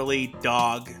totally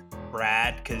dog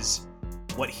Brad because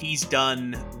what he's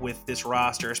done with this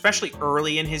roster, especially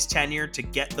early in his tenure, to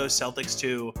get those Celtics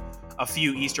to a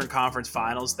few Eastern Conference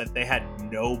Finals that they had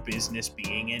no business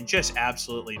being in, just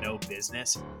absolutely no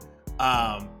business,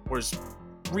 was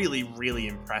really, really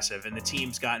impressive. And the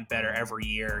team's gotten better every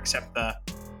year, except the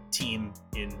team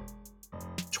in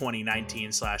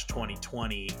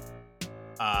 2019/2020.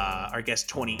 I guess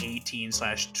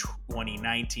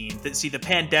 2018/2019. See, the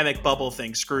pandemic bubble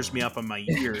thing screws me up on my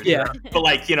ears. Yeah. But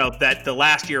that the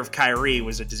last year of Kyrie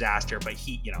was a disaster, but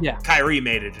Kyrie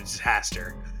made it a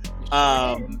disaster.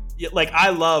 I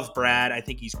love Brad. I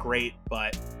think he's great,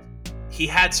 but he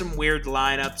had some weird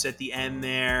lineups at the end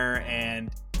there,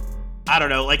 and I don't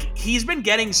know. Like, he's been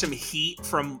getting some heat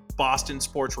from Boston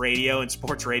sports radio and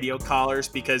sports radio callers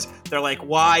because they're like,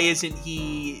 why hasn't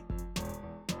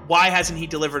he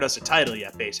delivered us a title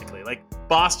yet, basically? Like,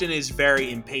 Boston is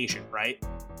very impatient, right?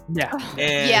 Yeah.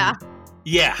 And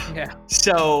yeah.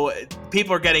 So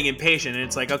people are getting impatient, and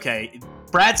it's like, okay,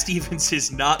 Brad Stevens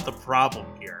is not the problem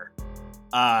here.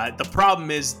 The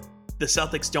problem is the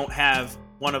Celtics don't have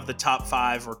one of the top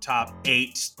 5 or top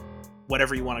 8,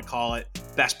 whatever you want to call it,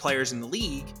 best players in the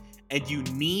league, and you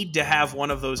need to have one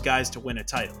of those guys to win a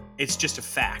title. It's just a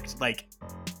fact. Like,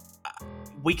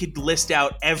 we could list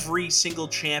out every single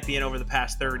champion over the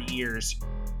past 30 years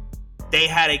they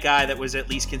had a guy that was at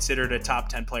least considered a top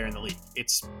 10 player in the league.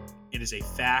 It is a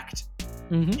fact.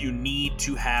 Mm-hmm. You need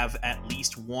to have at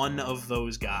least one of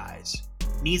those guys.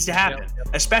 Needs to happen,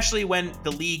 especially when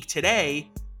the league today,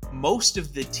 most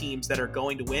of the teams that are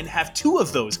going to win have two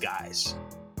of those guys.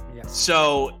 Yes.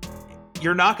 So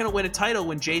you're not going to win a title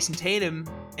when Jason Tatum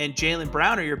and Jaylen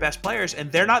Brown are your best players,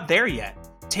 and they're not there yet.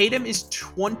 Tatum is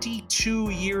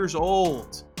 22 years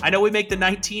old. I know we make the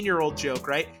 19-year-old joke,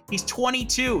 right? He's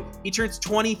 22. He turns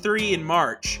 23 in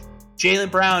March. Jaylen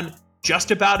Brown,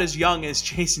 just about as young as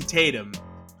Jason Tatum.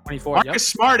 24. Marcus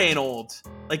Smart ain't old.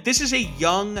 Like, this is a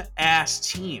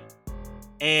young-ass team.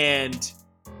 And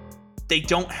they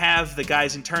don't have the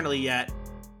guys internally yet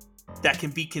that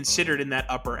can be considered in that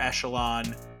upper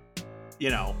echelon,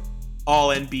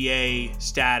 all-NBA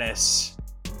status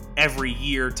every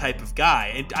year type of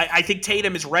guy. And I think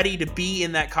Tatum is ready to be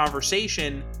in that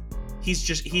conversation. He's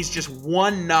just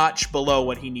one notch below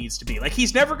what he needs to be. Like,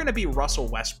 he's never going to be Russell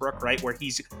Westbrook, right? Where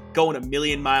he's going a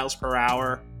million miles per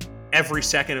hour every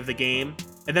second of the game.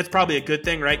 And that's probably a good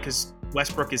thing, right? Because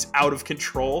Westbrook is out of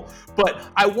control. But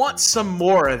I want some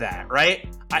more of that, right?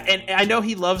 And I know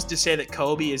he loves to say that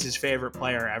Kobe is his favorite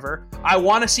player ever. I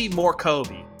want to see more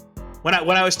Kobe. When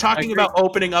I was talking about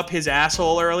opening up his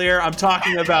asshole earlier, I'm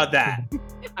talking about that.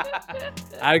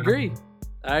 I agree.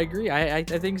 I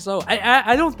think so.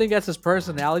 I don't think that's his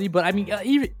personality, but I mean,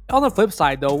 even on the flip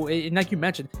side, though, and like you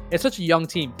mentioned, it's such a young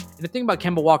team. And the thing about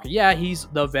Kemba Walker, yeah, he's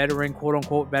the veteran, quote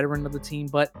unquote, veteran of the team.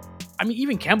 But I mean,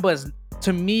 even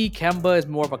Kemba is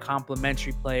more of a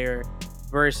complimentary player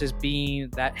versus being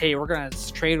that, hey, we're going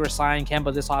to trade or sign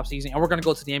Kemba this offseason and we're going to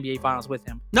go to the NBA Finals with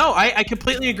him. No, I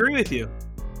completely agree with you.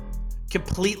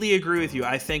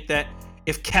 I think that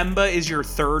if Kemba is your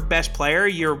third best player,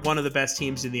 you're one of the best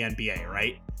teams in the NBA,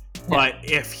 right? Yeah. But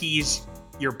if he's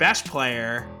your best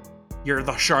player, you're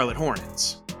the Charlotte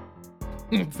Hornets.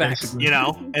 Facts.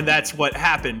 And that's what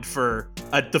happened for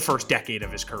the first decade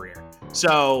of his career.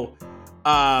 So,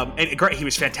 and great, he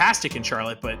was fantastic in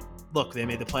Charlotte, but look, they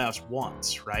made the playoffs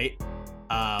once, right?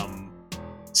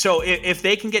 So if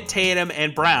they can get Tatum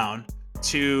and Brown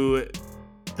to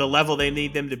the level they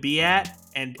need them to be at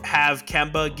and have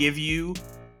Kemba give you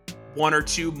 1 or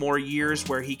 2 more years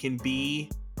where he can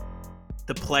be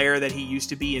the player that he used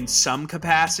to be in some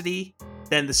capacity,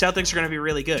 then the Celtics are going to be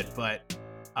really good. But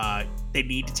they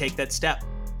need to take that step.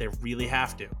 They really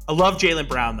have to. I love Jaylen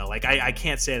Brown, though. Like, I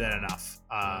can't say that enough.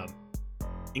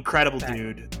 Incredible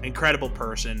dude. Incredible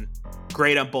person.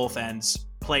 Great on both ends.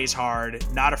 Plays hard.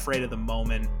 Not afraid of the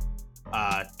moment.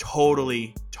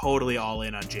 Totally all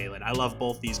in on Jaylen. I love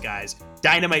both these guys.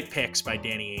 Dynamite picks by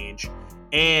Danny Ainge.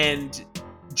 And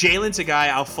Jaylen's a guy,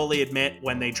 I'll fully admit,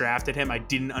 when they drafted him, I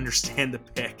didn't understand the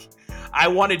pick. I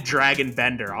wanted Dragon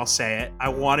Bender. I'll say it. I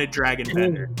wanted Dragon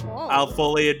Bender. Whoa. I'll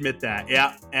fully admit that.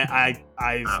 Yeah, and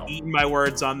I've eaten my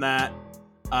words on that.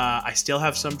 I still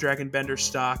have some Dragon Bender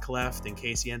stock left in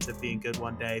case he ends up being good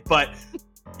one day. But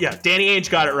yeah, Danny Ainge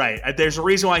got it right. There's a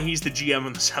reason why he's the GM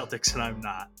of the Celtics and I'm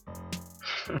not.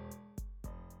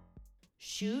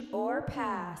 Shoot or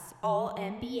pass, all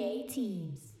NBA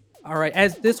teams. All right,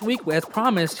 as this week, as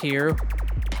promised here,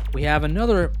 we have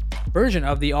another version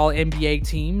of the all NBA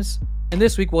teams. And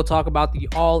this week we'll talk about the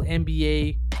all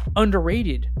NBA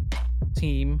underrated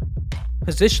team,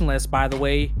 positionless, by the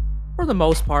way, for the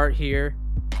most part here.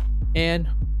 And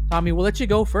Tommy, we'll let you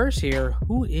go first here.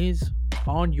 Who is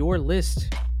on your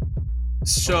list?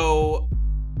 So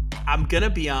I'm going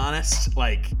to be honest,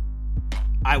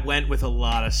 I went with a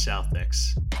lot of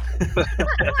Celtics.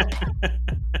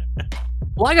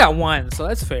 Well, I got one, so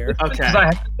that's fair. Okay. Because I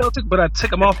had the Celtics, but I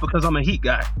took them off because I'm a Heat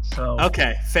guy. So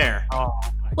Okay, fair.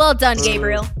 Well done,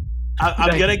 Gabriel.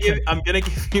 I'm gonna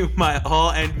give you my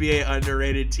all NBA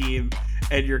underrated team,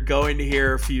 and you're going to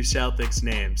hear a few Celtics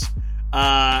names.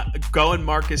 Going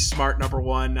Marcus Smart, number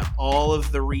 1. All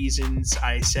of the reasons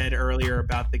I said earlier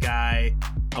about the guy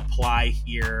apply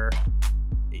here.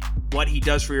 What he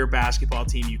does for your basketball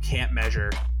team, you can't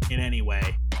measure in any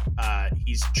way.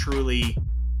 He's truly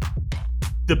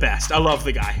the best. I love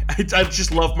the guy. I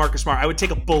just love Marcus Smart. I would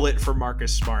take a bullet for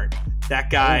Marcus Smart. That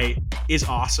guy is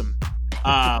awesome.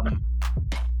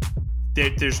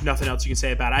 There's nothing else you can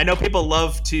say about it. I know people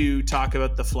love to talk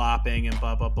about the flopping and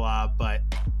blah, blah, blah, but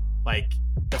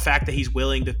the fact that he's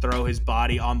willing to throw his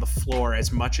body on the floor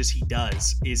as much as he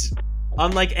does is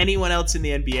unlike anyone else in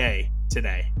the NBA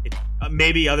today.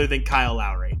 Maybe other than Kyle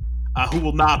Lowry, who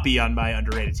will not be on my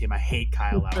underrated team. I hate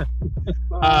Kyle Lowry.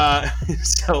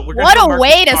 So we're What a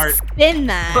way Smart. to spin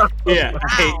that. Yeah, Wow.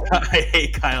 I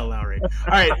hate Kyle Lowry. All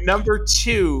right, number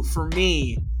 2 for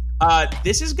me.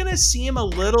 This is going to seem a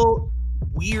little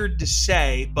weird to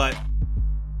say, but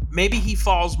maybe he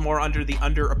falls more under the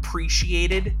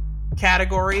underappreciated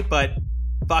category, but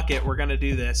fuck it, we're gonna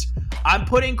do this. I'm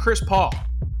putting Chris Paul.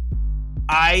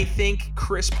 I think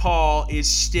Chris Paul is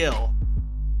still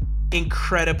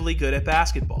incredibly good at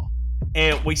basketball.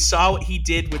 And we saw what he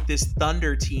did with this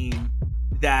Thunder team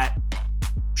that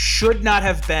should not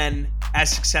have been as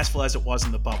successful as it was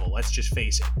in the bubble. Let's just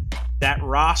face it. That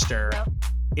roster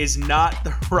is not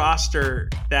the roster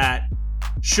that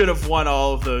should have won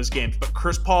all of those games. But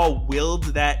Chris Paul willed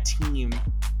that team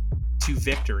to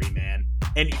victory, man.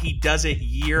 And he does it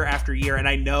year after year. And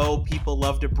I know people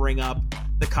love to bring up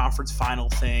the conference final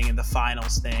thing and the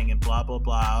finals thing and blah, blah,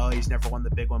 blah. Oh, he's never won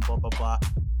the big one, blah, blah, blah.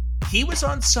 He was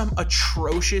on some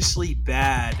atrociously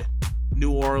bad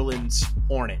New Orleans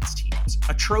Hornets teams.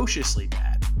 Atrociously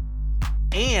bad.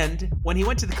 And when he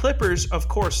went to the Clippers, of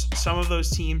course, some of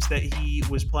those teams that he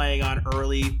was playing on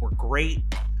early were great.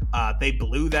 They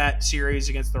blew that series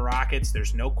against the Rockets.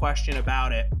 There's no question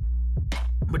about it.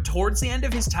 But towards the end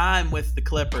of his time with the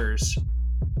Clippers,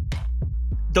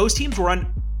 those teams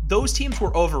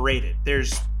were overrated.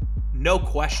 There's no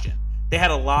question. They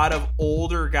had a lot of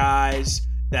older guys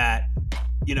that,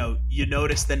 you know, you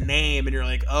notice the name and you're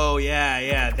like, oh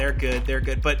yeah, they're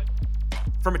good. But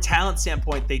from a talent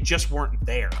standpoint, they just weren't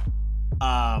there.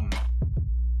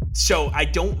 So I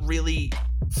don't really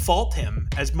fault him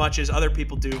as much as other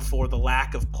people do for the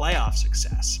lack of playoff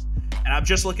success. And I'm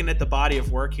just looking at the body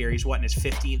of work here. He's in his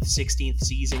 15th, 16th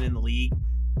season in the league.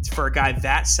 For a guy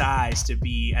that size to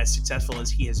be as successful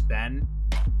as he has been,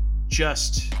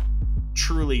 just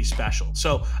truly special.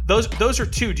 So those are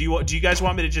two. Do you guys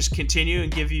want me to just continue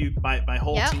and give you my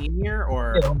whole team here,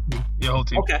 or your whole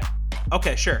team?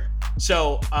 Okay, sure.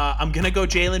 So I'm gonna go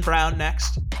Jaylen Brown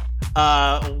next.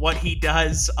 What he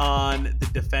does on the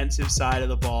defensive side of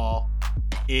the ball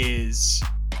is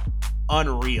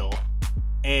unreal,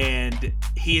 and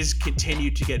he has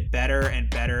continued to get better and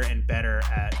better and better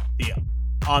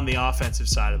on the offensive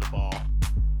side of the ball.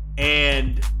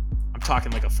 And I'm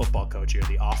talking like a football coach here,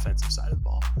 the offensive side of the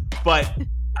ball. But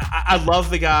I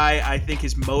love the guy. I think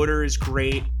his motor is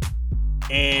great.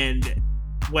 And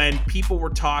when people were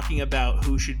talking about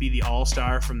who should be the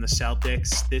all-star from the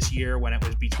Celtics this year, when it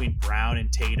was between Brown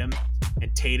and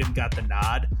Tatum got the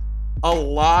nod, a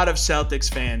lot of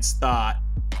Celtics fans thought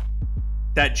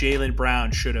that Jaylen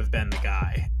Brown should have been the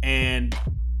guy. And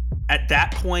at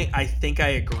that point, I think I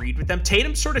agreed with them.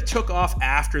 Tatum sort of took off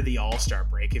after the All-Star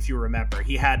break, if you remember.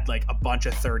 He had like a bunch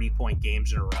of 30-point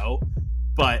games in a row.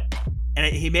 And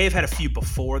he may have had a few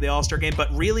before the All-Star game, but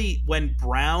really when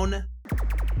Brown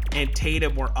and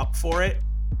Tatum were up for it,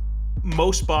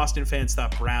 most Boston fans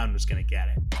thought Brown was going to get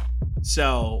it.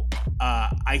 So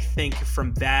I think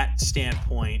from that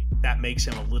standpoint, that makes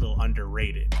him a little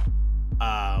underrated.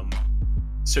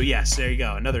 So yes, there you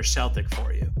go. Another Celtic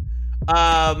for you.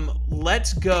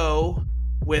 Let's go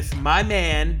with my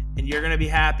man, and you're going to be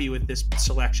happy with this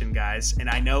selection, guys. And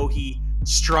I know he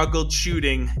struggled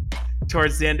shooting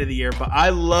towards the end of the year, but I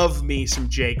love me some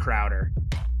Jay Crowder.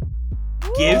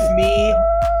 Give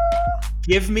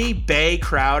me Bay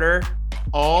Crowder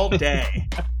all day.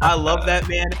 I love that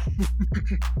man.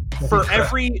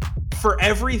 For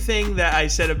everything that I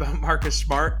said about Marcus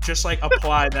Smart, just like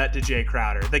apply that to Jay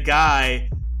Crowder. The guy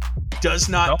does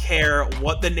not care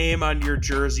what the name on your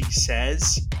jersey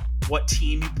says, what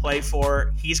team you play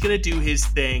for. He's going to do his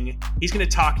thing. He's going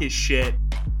to talk his shit,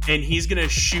 and he's going to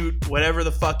shoot whatever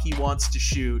the fuck he wants to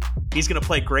shoot. He's going to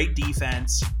play great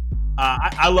defense.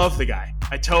 I love the guy.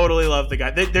 I totally love the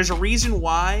guy. There's a reason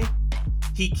why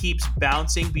he keeps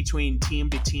bouncing between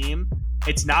team to team.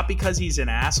 It's not because he's an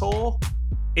asshole.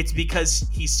 It's because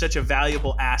he's such a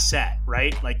valuable asset,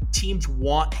 right? Like, teams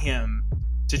want him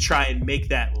to try and make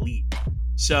that leap.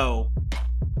 So,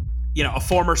 you know, a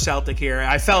former Celtic here.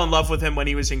 I fell in love with him when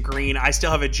he was in green. I still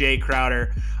have a Jay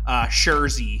Crowder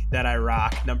jersey that I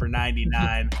rock, number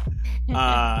 99.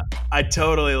 I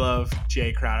totally love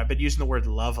Jay Crowder. I've been using the word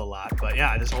love a lot, but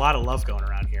yeah, there's a lot of love going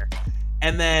around here.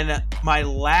 And then my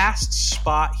last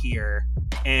spot here,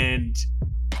 and,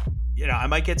 you know, I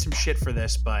might get some shit for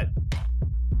this, but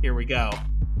here we go.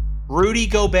 Rudy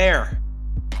Gobert.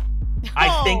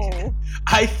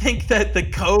 I think that the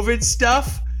COVID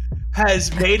stuff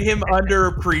has made him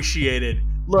underappreciated.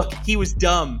 Look, he was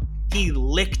dumb. He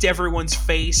licked everyone's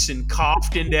face and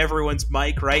coughed into everyone's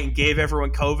mic, right? And gave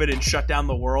everyone COVID and shut down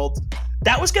the world.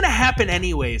 That was going to happen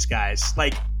anyways, guys.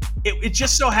 Like, it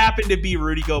just so happened to be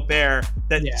Rudy Gobert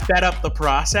that sped up the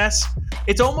process.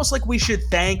 It's almost like we should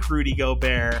thank Rudy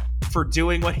Gobert for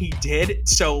doing what he did,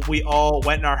 so we all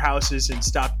went in our houses and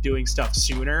stopped doing stuff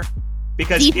sooner.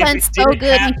 Because defense so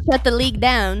good, he shut the league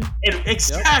down.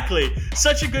 Exactly.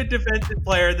 Such a good defensive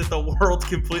player that the world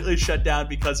completely shut down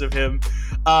because of him.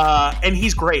 And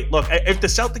he's great. Look, if the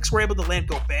Celtics were able to land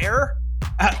Gobert,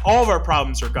 all of our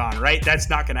problems are gone, right? That's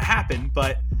not going to happen.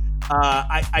 But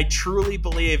I truly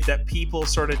believe that people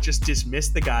sort of just dismiss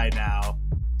the guy now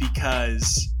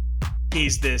because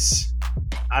he's this,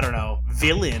 I don't know,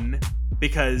 villain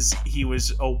because he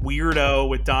was a weirdo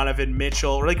with Donovan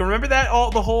Mitchell. Like, remember that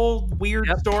the whole weird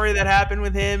story that happened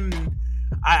with him?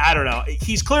 I don't know.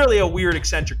 He's clearly a weird,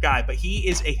 eccentric guy, but he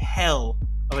is a hell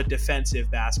of a defensive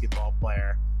basketball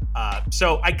player.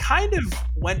 So I kind of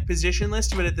went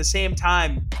positionless, but at the same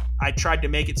time, I tried to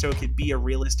make it so it could be a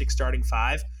realistic starting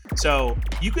five. So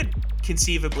you could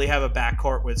conceivably have a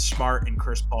backcourt with Smart and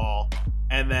Chris Paul,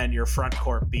 and then your front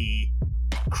court be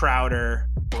Crowder,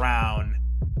 Brown,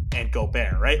 and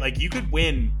Gobert, right? Like, you could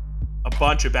win a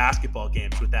bunch of basketball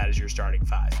games with that as your starting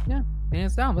five. Yeah,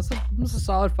 hands down. That's a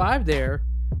solid five there.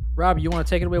 Rob, you want to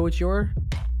take it away with your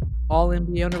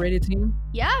all-NBA underrated team?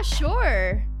 Yeah,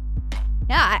 sure.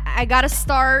 Yeah, I got to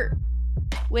start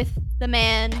with the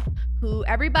man who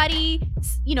everybody,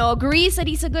 agrees that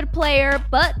he's a good player,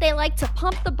 but they like to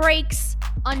pump the brakes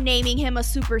on naming him a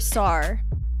superstar.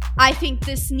 I think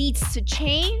this needs to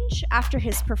change after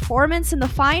his performance in the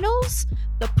finals.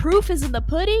 The proof is in the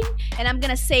pudding, and I'm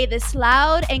going to say this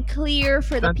loud and clear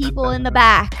for the people in the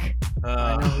back.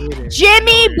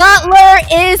 Jimmy Butler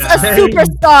is a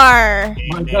superstar.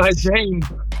 My guy James.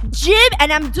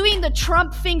 And I'm doing the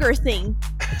Trump finger thing.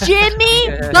 Jimmy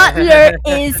Butler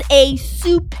is a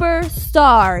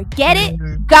superstar. Get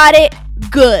it? Got it?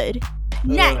 Good.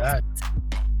 Next.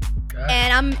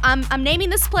 And I'm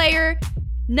naming this player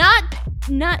not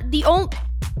the only.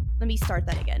 Let me start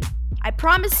that again. I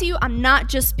promise you, I'm not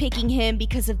just picking him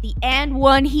because of the and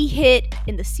one he hit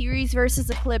in the series versus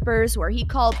the Clippers, where he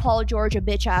called Paul George a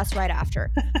bitch ass right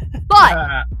after.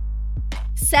 But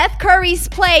Seth Curry's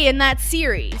play in that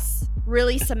series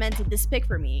really cemented this pick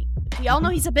for me. We all know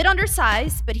he's a bit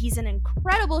undersized, but he's an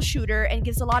incredible shooter and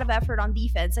gives a lot of effort on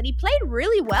defense, and he played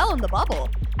really well in the bubble.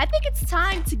 I think it's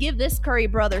time to give this Curry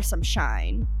brother some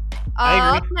shine.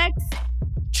 Up next,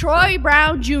 Troy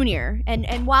Brown Jr.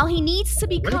 And while he needs to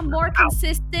become more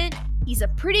consistent, he's a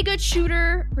pretty good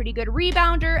shooter, pretty good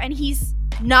rebounder, and he's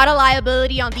not a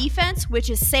liability on defense, which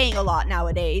is saying a lot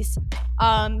nowadays.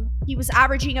 He was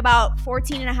averaging about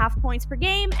 14.5 points per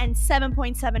game and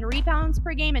 7.7 rebounds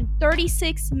per game in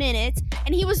 36 minutes,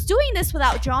 and he was doing this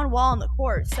without John Wall on the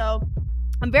court. So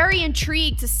I'm very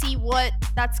intrigued to see what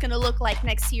that's going to look like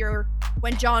next year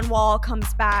when John Wall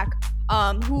comes back.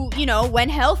 Who, when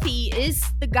healthy, is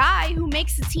the guy who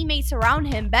makes the teammates around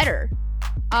him better.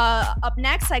 Up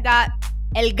next, I got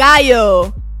El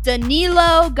Gallo,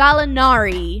 Danilo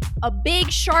Gallinari, a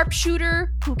big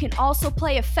sharpshooter who can also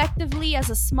play effectively as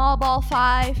a small ball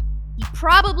five. He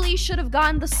probably should have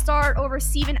gotten the start over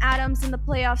Steven Adams in the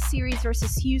playoff series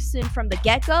versus Houston from the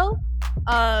get-go.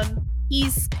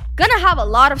 He's gonna have a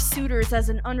lot of suitors as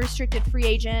an unrestricted free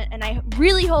agent, and I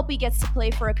really hope he gets to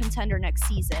play for a contender next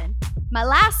season. My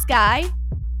last guy,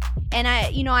 and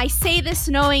I say this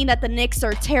knowing that the Knicks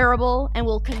are terrible and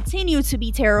will continue to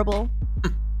be terrible,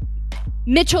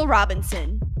 Mitchell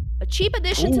Robinson. A cheap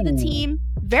addition to the team,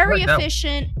 very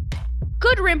efficient,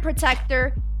 good rim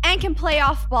protector, and can play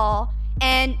off ball.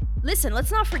 And listen,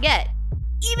 let's not forget,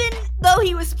 even though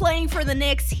he was playing for the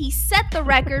Knicks, he set the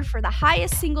record for the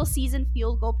highest single-season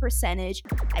field goal percentage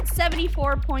at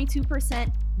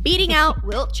 74.2%, beating out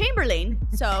Wilt Chamberlain.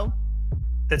 So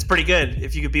that's pretty good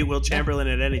if you could beat Wilt Chamberlain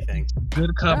at anything.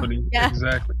 Good company. Yeah.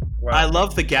 Exactly. Wow. I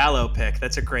love the Gallo pick.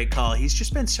 That's a great call. He's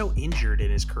just been so injured in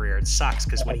his career. It sucks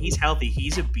because when he's healthy,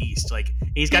 he's a beast. Like,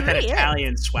 he's got that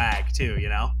Italian swag too,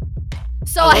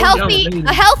 So a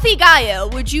healthy Gallo,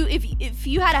 would you, if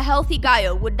you had a healthy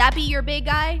Gallo, would that be your big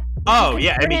guy? Oh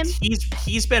yeah, I mean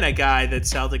he's been a guy that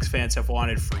Celtics fans have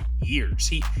wanted for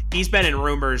years. He's been in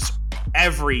rumors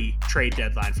every trade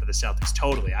deadline for the Celtics.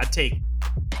 Totally, I'd take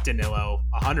Danilo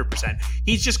 100%.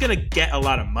 He's just gonna get a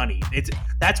lot of money.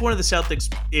 That's one of the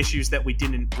Celtics issues that we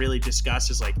didn't really discuss.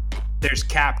 Is like there's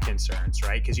cap concerns,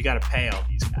 right? Because you got to pay all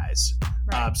these guys.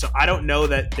 Right. So I don't know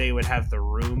that they would have the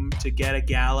room to get a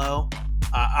Gallo.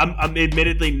 I'm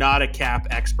admittedly not a cap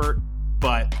expert,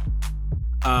 but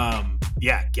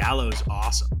yeah, Gallo's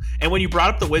awesome. And when you brought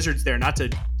up the Wizards there, not to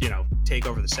take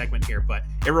over the segment here, but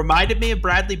it reminded me of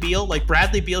Bradley Beal. Like,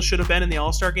 Bradley Beal should have been in the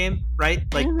All-Star game, right?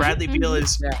 Like, Bradley Beal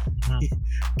is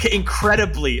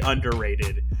incredibly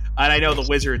underrated. And I know the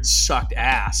Wizards sucked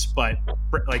ass, but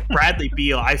like Bradley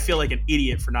Beal, I feel like an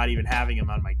idiot for not even having him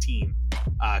on my team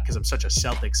because I'm such a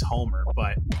Celtics homer.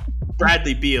 But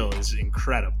Bradley Beal is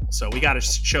incredible. So we got to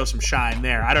show some shine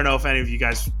there. I don't know if any of you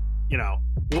guys,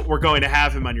 we're going to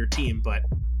have him on your team, but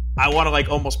I want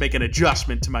to almost make an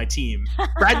adjustment to my team.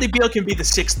 Bradley Beal can be the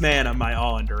sixth man on my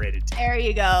all underrated team. There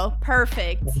you go.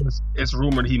 Perfect. It's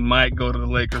rumored he might go to the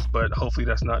Lakers, but hopefully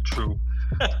that's not true.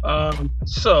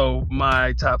 So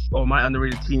my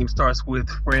underrated team starts with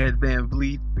Fred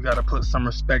VanVleet. We got to put some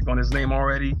respect on his name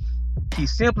already. He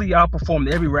simply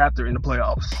outperformed every Raptor in the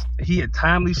playoffs. He had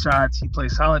timely shots. He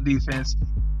played solid defense.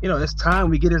 It's time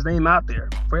we get his name out there.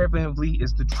 Fred VanVleet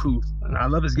is the truth, and I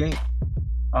love his game.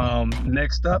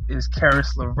 Next up is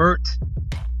Karis LeVert.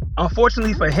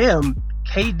 Unfortunately for him,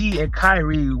 KD and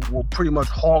Kyrie will pretty much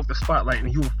hog the spotlight, and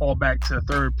he will fall back to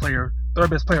third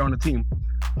best player on the team.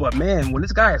 But man, when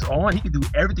this guy is on, he can do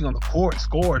everything on the court: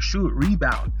 score, shoot,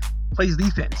 rebound, plays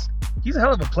defense. He's a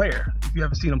hell of a player if you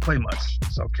haven't seen him play much.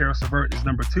 So Karis LeVert is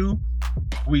number 2.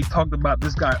 We talked about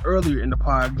this guy earlier in the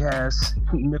podcast,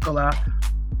 Nikola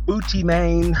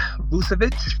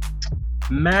Vucevic.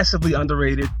 Massively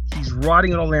underrated. He's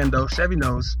rotting in Orlando. Chevy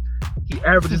knows. He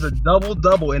averages a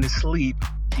double-double in his sleep.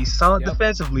 He's solid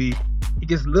defensively. He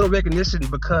gets little recognition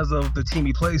because of the team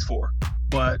he plays for.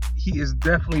 But he is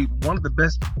definitely one of the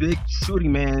best big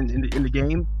shooting men in the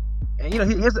game. And, he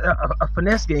has a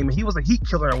finesse game. And he was a heat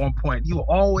killer at one point. He will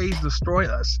always destroy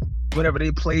us whenever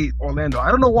they played Orlando. I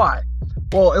don't know why.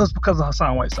 Well, it was because of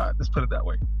Hassan Whiteside. Let's put it that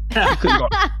way. He couldn't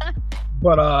guard.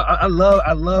 But I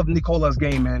love Nicola's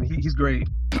game, man. He's great.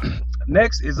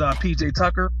 Next is PJ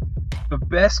Tucker, the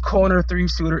best corner 3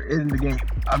 shooter in the game.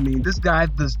 I mean, this guy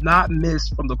does not miss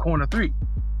from the corner 3.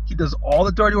 He does all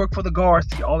the dirty work for the guards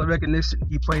to get all the recognition.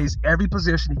 He plays every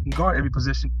position. He can guard every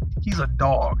position. He's a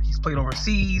dog. He's played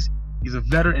overseas. He's a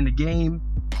veteran in the game.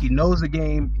 He knows the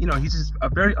game. He's just a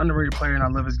very underrated player, and I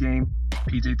love his game.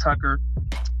 PJ Tucker.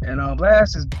 And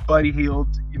last is Buddy Hield.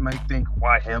 You might think,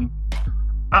 why him?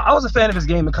 I was a fan of his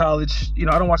game in college.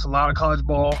 I don't watch a lot of college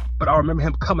ball, but I remember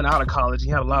him coming out of college. He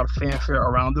had a lot of fanfare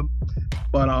around him.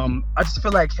 But I just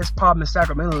feel like his problem in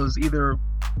Sacramento is either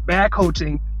bad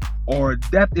coaching or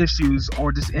depth issues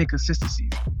or just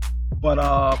inconsistencies.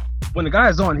 But when the guy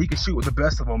is on, he can shoot with the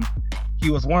best of them. He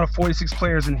was one of 46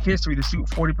 players in history to shoot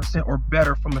 40% or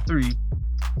better from a 3.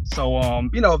 So,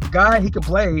 the guy, he can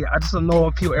play. I just don't know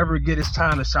if he'll ever get his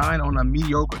time to shine on a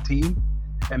mediocre team.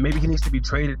 And maybe he needs to be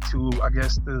traded to, I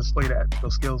guess, to display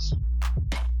those skills.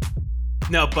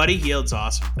 No, Buddy Hield's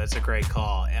awesome. That's a great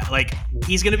call.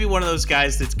 He's going to be one of those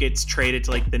guys that gets traded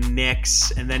to, the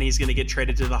Knicks, and then he's going to get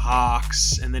traded to the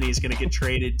Hawks, and then he's going to get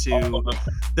traded to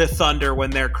the Thunder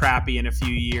when they're crappy in a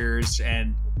few years,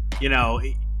 and,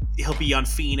 he'll be on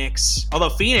Phoenix. Although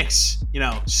Phoenix,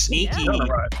 sneaky,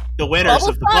 the winners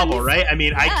of the bubble, right? I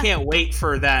mean, I can't wait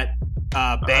for that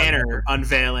banner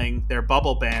unvailing, their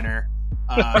bubble banner.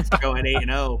 Going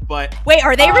 8-0, but wait,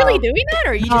 are they really doing that,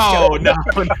 or are you just joking? No.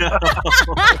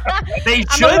 They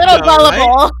should. I'm a little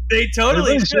gullible. Right? They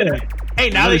totally should. Hey,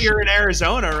 now that you're in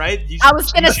Arizona, right? I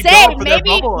was gonna say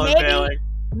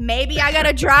maybe I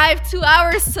gotta drive 2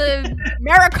 hours to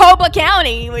Maricopa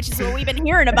County, which is what we've been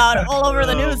hearing about all over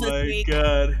the news this week. Oh my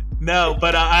god, no,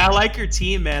 but I like your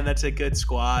team, man. That's a good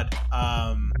squad.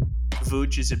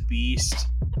 Vooch is a beast.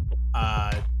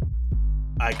 I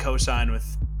co-sign with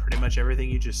pretty much everything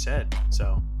you just said,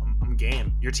 so I'm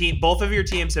game. Your team, both of your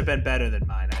teams have been better than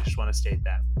mine. I just want to state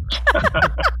that.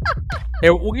 Hey,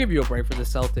 we'll give you a break for the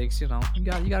Celtics. You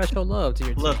got to show love to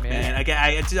your team, Look, man.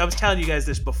 I was telling you guys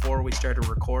this before we started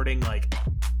recording.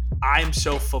 I'm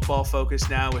so football focused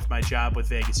now with my job with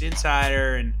Vegas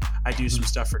Insider, and I do some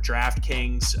stuff for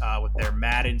DraftKings with their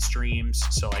Madden streams.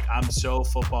 So I'm so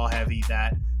football heavy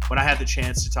that when I have the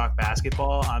chance to talk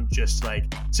basketball, I'm just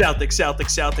Celtics.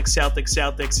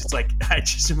 It's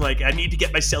I need to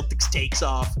get my Celtics takes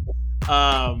off.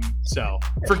 So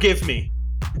forgive me.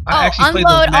 I actually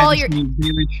unload all your.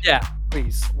 Yeah,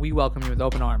 please. We welcome you with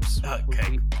open arms.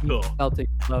 Okay, cool. Celtic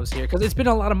loves here because it's been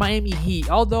a lot of Miami Heat.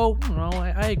 Although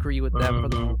I agree with them for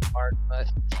the most part. But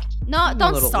no,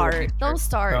 don't start. Don't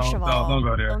start, Shaval. Don't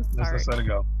go there. Let's let it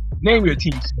go. Name your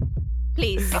team,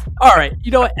 please. All right,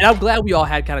 and I'm glad we all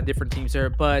had kind of different teams here,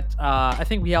 but I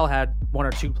think we all had 1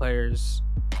 or 2 players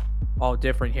all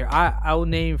different here. I will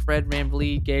name Fred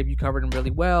VanVleet. Gabe, you covered him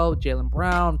really well. Jaylen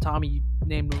Brown, Tommy, you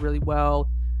named him really well.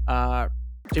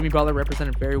 Jimmy Butler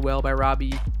represented very well by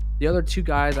Robbie. The other 2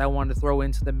 guys I wanted to throw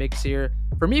into the mix here,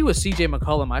 for me, was CJ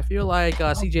McCollum. I feel like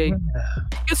CJ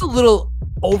gets a little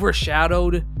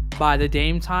overshadowed by the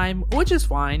Dame time, which is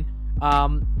fine.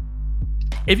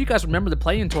 If you guys remember the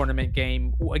play-in tournament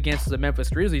game against the Memphis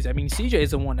Grizzlies, I mean, CJ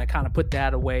is the one that kind of put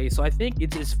that away. So I think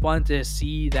it's just fun to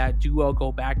see that duo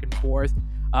go back and forth.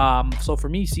 So for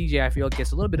me, CJ, I feel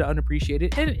gets a little bit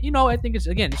unappreciated, and I think it's a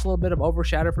little bit of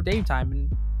overshadowed for Dame time,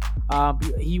 and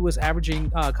he was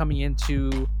averaging coming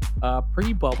into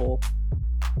pre-bubble.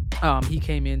 He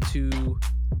came into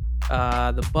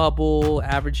the bubble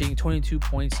averaging 22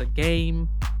 points a game.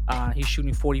 He's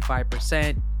shooting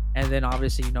 45%. And then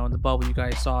obviously, in the bubble you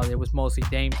guys saw, it was mostly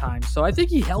Dame time. So I think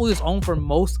he held his own for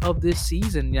most of this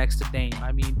season next to Dame.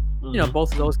 I mean,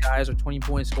 both of those guys are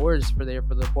 20-point scorers for the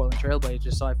Portland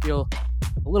Trailblazers. So I feel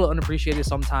a little unappreciated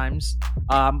sometimes.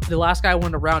 The last guy I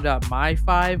wanted to round out my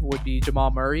 5 would be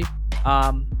Jamal Murray.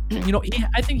 I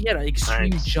think he had an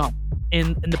extreme jump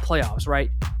in the playoffs,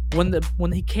 right?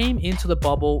 When he came into the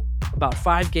bubble, about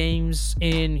 5 games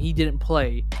in, he didn't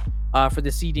play for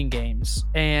the seeding games,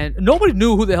 and nobody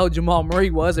knew who the hell Jamal Murray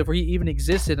was, if he even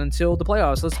existed, until the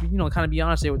playoffs. Let's kind of be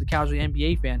honest here with the casual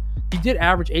NBA fan. He did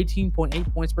average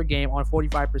 18.8 points per game on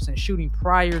 45% shooting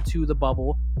prior to the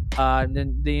bubble, and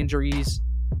then the injuries.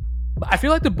 I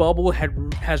feel like the bubble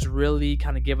has really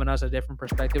kind of given us a different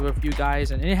perspective of you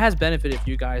guys, and it has benefited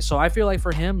you guys. So I feel like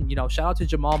for him, shout out to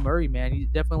Jamal Murray, man. He's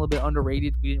definitely a little bit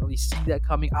underrated. We didn't really see that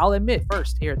coming. I'll admit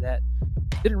first here that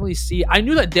didn't really see. I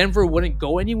knew that Denver wouldn't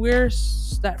go anywhere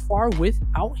that far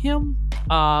without him.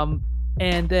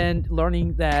 And then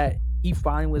learning that he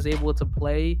finally was able to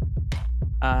play.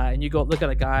 And you go look at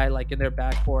a guy like in their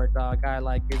backcourt, a guy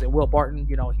like, is it Will Barton?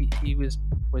 He was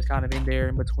kind of in there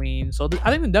in between. So I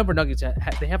think the Denver Nuggets,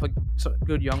 they have a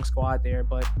good young squad there,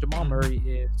 but Jamal Murray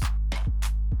is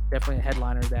definitely a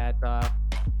headliner that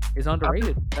is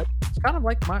underrated. It's kind of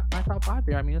like my top 5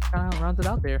 there. I mean, it's kind of rounded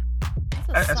out there.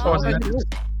 As far as the Nuggets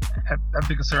have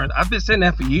been concerned, I've been saying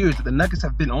that for years, that the Nuggets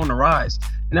have been on the rise.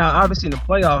 Now, obviously, in the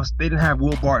playoffs, they didn't have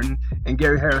Will Barton, and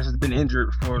Gary Harris has been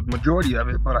injured for the majority of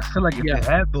it. But I feel like if they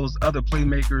had those other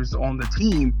playmakers on the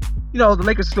team, the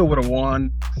Lakers still would have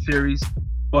won the series.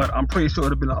 But I'm pretty sure it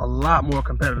would have been a lot more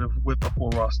competitive with a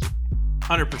full roster.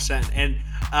 100%. And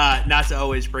not to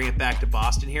always bring it back to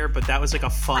Boston here, but that was like a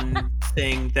fun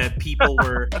thing that people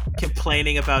were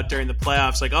complaining about during the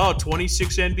playoffs. Like,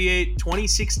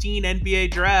 2016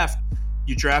 NBA draft,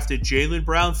 you drafted Jaylen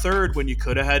Brown 3rd when you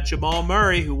could have had Jamal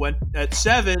Murray, who went at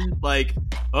 7. Like,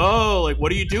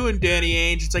 what are you doing, Danny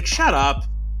Ainge? It's like, shut up.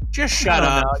 Just shut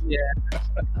up. Yeah.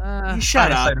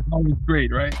 Shut up. Hindsight is always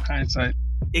great, right? Hindsight.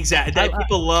 Exactly.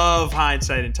 People love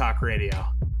hindsight and talk radio.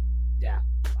 Yeah,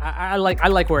 I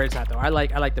like where it's at though. I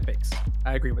like the picks.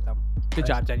 I agree with them. Good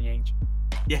job, Danny Ainge.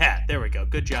 Yeah, there we go.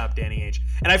 Good job, Danny Ainge.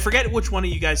 And I forget which one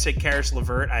of you guys said Karis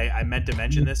LeVert. I meant to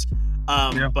mention this,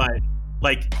 but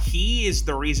like he is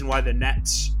the reason why the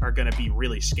Nets are going to be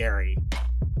really scary.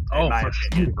 In my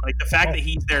opinion, like the fact that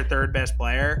he's their 3rd best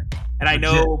player, and I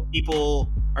know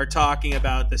people are talking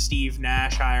about the Steve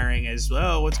Nash hiring as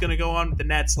well. What's going to go on with the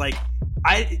Nets? Like,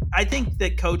 I think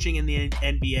that coaching in the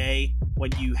NBA,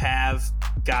 when you have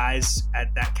guys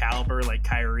at that caliber like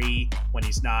Kyrie, when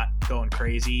he's not going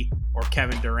crazy, or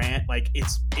Kevin Durant, like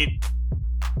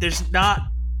there's not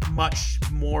much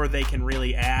more they can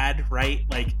really add, right?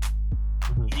 Like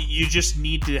you just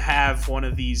need to have one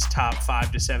of these top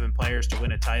 5 to 7 players to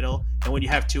win a title, and when you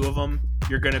have 2 of them,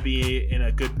 you're going to be in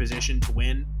a good position to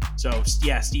win. So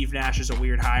yeah, Steve Nash is a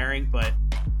weird hiring, but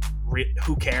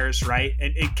who cares, right?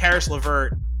 And Karis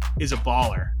LeVert is a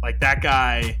baller. Like, that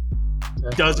guy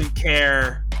doesn't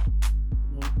care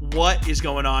what is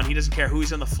going on. He doesn't care who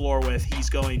he's on the floor with. He's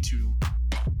going to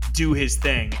do his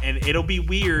thing. And it'll be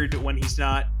weird when he's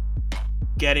not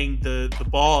getting the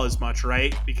ball as much,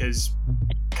 right? Because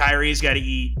Kyrie's got to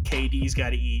eat, KD's got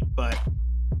to eat, but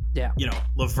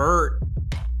LeVert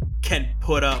can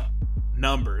put up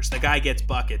numbers. The guy gets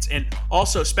buckets. And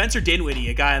also Spencer Dinwiddie,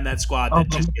 a guy on that squad that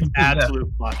just gets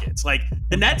absolute buckets. Like,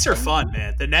 the Nets are fun,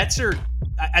 man. The Nets are,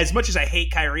 as much as I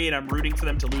hate Kyrie and I'm rooting for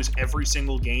them to lose every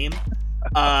single game,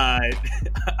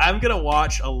 I'm gonna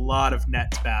watch a lot of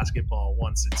Nets basketball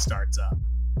once it starts up.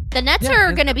 The Nets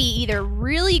are going to be either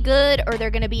really good or they're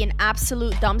going to be an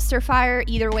absolute dumpster fire.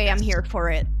 Either way, I'm here for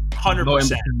it.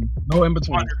 100%. No in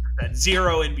between. 100%.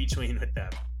 Zero in between with them.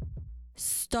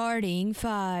 Starting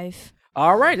 5.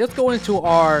 All right, let's go into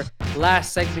our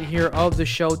last segment here of the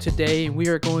show today. We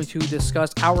are going to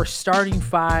discuss our starting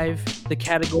 5. The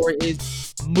category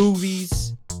is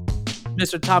movies.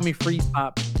 Mr. Tommy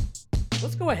Freezepop,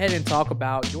 let's go ahead and talk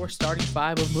about your starting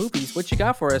 5 of movies. What you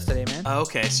got for us today, man?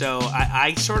 Okay, so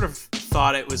I sort of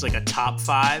thought it was like a top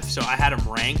 5, so I had them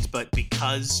ranked, but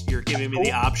because you're giving me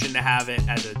the option to have it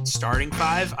as a starting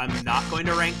 5, I'm not going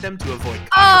to rank them to avoid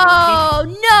controversy. Oh,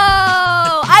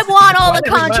 no! I want all the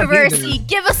controversy.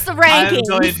 Give us the rankings.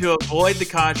 I'm going to avoid the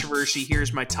controversy.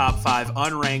 Here's my top 5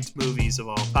 unranked movies of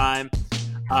all time.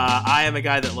 I am a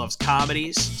guy that loves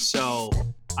comedies, so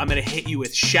I'm going to hit you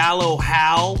with Shallow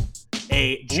Hal,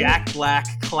 a Jack Black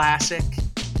classic.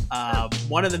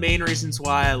 One of the main reasons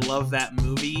why I love that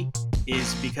movie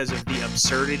is because of the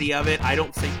absurdity of it. I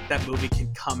don't think that movie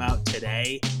can come out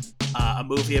today. A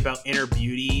movie about inner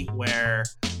beauty where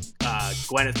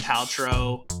Gwyneth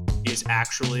Paltrow is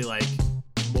actually like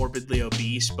morbidly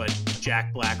obese, but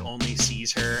Jack Black only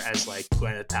sees her as like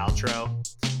Gwyneth Paltrow.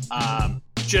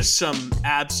 Just some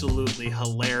absolutely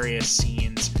hilarious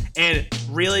scenes. And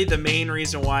really the main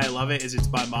reason why I love it is it's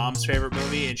my mom's favorite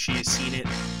movie, and she has seen it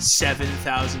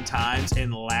 7,000 times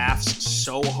and laughs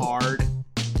so hard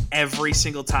every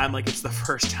single time like it's the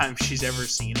first time she's ever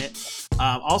seen it.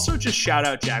 Also, just shout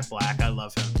out Jack Black. I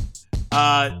love him.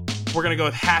 We're going to go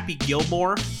with Happy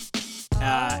Gilmore.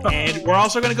 And we're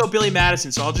also going to go Billy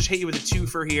Madison. So I'll just hit you with a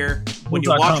twofer here. When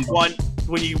you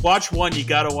watch one, you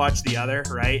got to watch the other,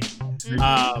 right?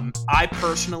 I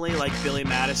personally like Billy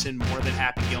Madison more than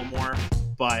Happy Gilmore,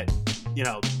 but you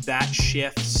know, that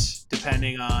shifts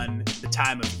depending on the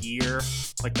time of year.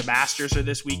 Like the Masters are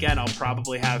this weekend, I'll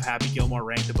probably have Happy Gilmore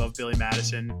ranked above Billy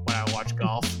Madison when I watch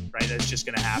golf, right? That's just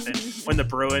going to happen. When the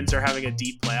Bruins are having a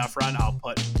deep playoff run, I'll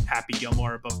put Happy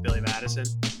Gilmore above Billy Madison.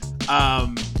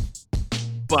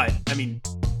 But, I mean,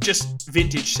 just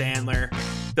vintage Sandler.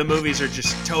 The movies are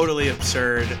just totally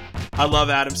absurd. I love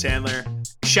Adam Sandler.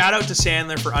 Shout out to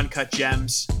Sandler for Uncut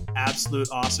Gems. Absolute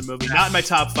awesome movie. Not in my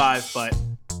top 5, but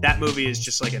that movie is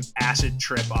just like an acid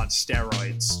trip on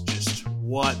steroids. Just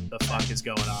what the fuck is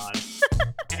going on?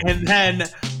 And then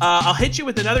I'll hit you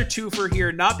with another twofer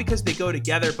here, not because they go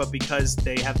together, but because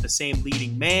they have the same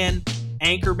leading man,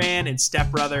 Anchorman and Step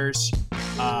Brothers.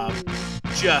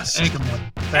 Just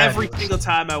every single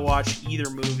time I watch either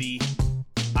movie,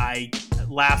 I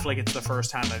laugh like it's the first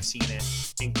time I've seen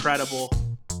it. Incredible.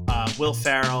 Will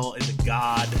Ferrell is a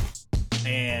god,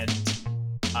 and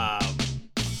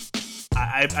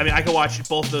I mean, I could watch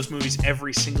both of those movies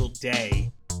every single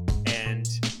day and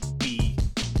be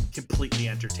completely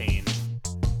entertained.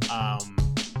 I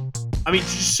mean,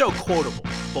 just so quotable,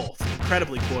 both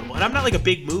incredibly quotable. And I'm not like a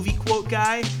big movie quote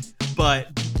guy, but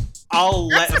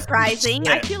That's surprising.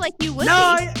 I feel like you would be.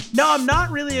 No, I'm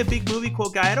not really a big movie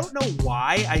quote guy. I don't know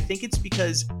why. I think it's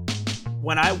because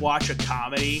when I watch a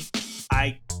comedy,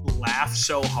 I laugh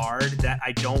so hard that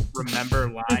I don't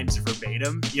remember lines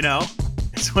verbatim, you know?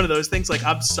 It's one of those things, like,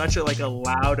 I'm such a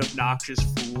loud, obnoxious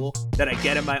fool that I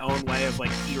get in my own way of,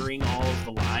 like, hearing all of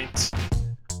the lines.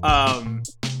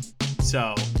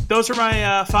 So, those are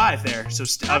my 5 there. So,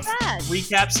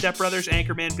 recap: Step Brothers,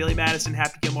 Anchorman, Billy Madison,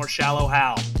 Happy Gilmore, Shallow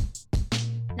Hal.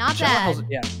 Not bad.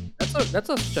 Yeah, that's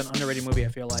such an underrated movie, I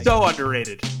feel like. So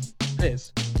underrated. It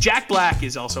is. Jack Black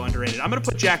is also underrated. I'm going to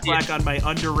put Jack Black on my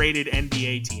underrated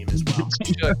NBA team as well.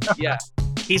 Yeah.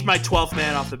 He's my 12th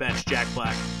man off the bench, Jack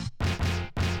Black.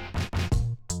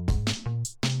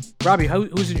 Robbie,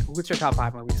 what's your top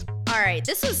 5 movies? All right,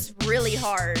 this is really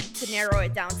hard to narrow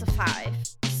it down to 5.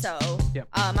 So, yep.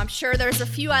 I'm sure there's a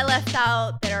few I left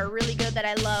out that are really good that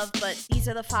I love, but these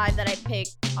are the 5 that I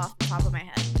picked off the top of my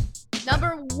head.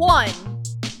 Number 1,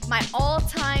 my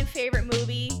all-time favorite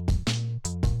movie,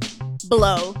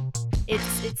 Blow.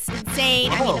 It's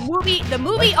insane. Whoa. I mean, the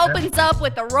movie opens up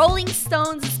with the Rolling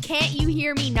Stones' "Can't You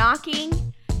Hear Me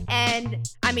Knocking?" And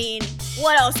I mean,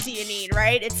 what else do you need,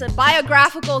 right? It's a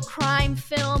biographical crime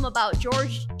film about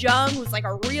George Jung, who's like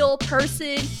a real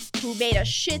person who made a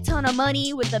shit ton of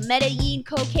money with the Medellin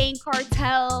cocaine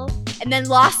cartel and then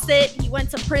lost it. He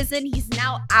went to prison. He's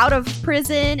now out of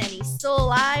prison and he's still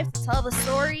alive to tell the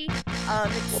story.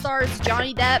 It stars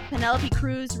Johnny Depp, Penelope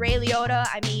Cruz, Ray Liotta.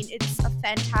 I mean, it's a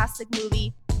fantastic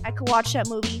movie. I could watch that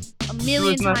movie a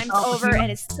million times over and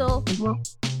it's still...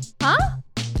 Huh?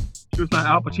 Sure it's not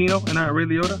Al Pacino and not Ray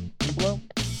Liotta in Blow?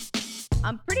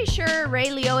 I'm pretty sure Ray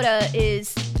Liotta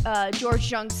is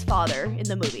George Jung's father in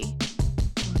the movie.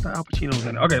 I thought Al Pacino was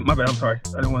in it. Okay, my bad. I'm sorry.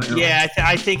 I didn't want to. Yeah,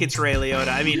 I think it's Ray Liotta.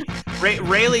 I mean, Ray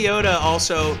Liotta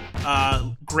also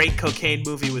great cocaine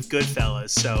movie with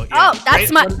Goodfellas. So yeah.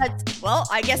 Oh, well,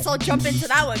 I guess I'll jump into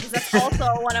that one because that's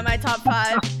also one of my top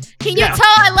 5. Can you tell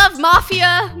I love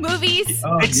mafia movies?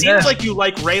 It seems like you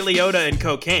like Ray Liotta and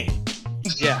cocaine.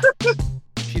 Yeah.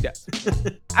 She does.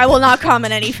 I will not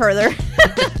comment any further. No,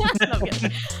 I'm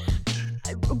kidding.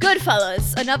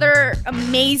 Goodfellas, another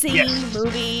amazing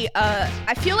movie.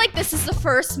 I feel like this is the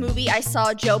first movie I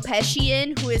saw Joe Pesci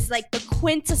in, who is like the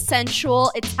quintessential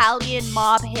Italian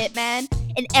mob hitman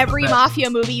in every mafia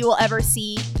movie you will ever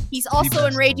see. He's also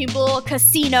in Raging Bull,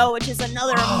 Casino, which is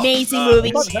another amazing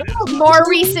movie. More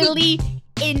recently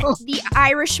in The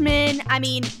Irishman. I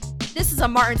mean, this is a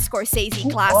Martin Scorsese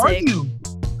classic. Who are you?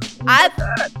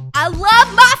 I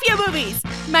love mafia movies.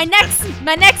 My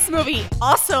next movie,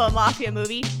 also a mafia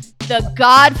movie, The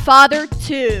Godfather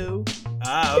 2.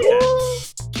 Ah, okay. Who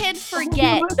can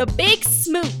forget the big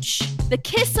smooch, the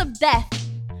kiss of death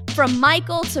from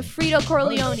Michael to Fredo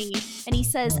Corleone? And he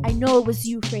says, I know it was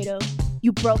you, Fredo.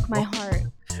 You broke my heart.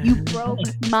 You broke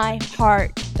my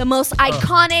heart. The most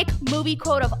iconic movie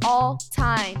quote of all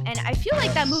time. And I feel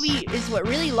like that movie is what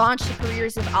really launched the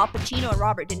careers of Al Pacino and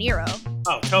Robert De Niro.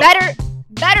 Oh, totally.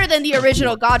 Better than the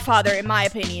original Godfather, in my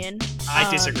opinion. I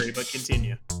disagree, but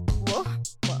continue. Well,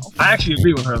 I actually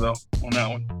agree with her though on that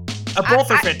one.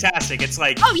 Both are fantastic. It's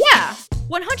like, oh yeah,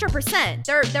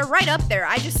 100%. They're right up there.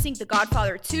 I just think The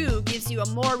Godfather 2 gives you a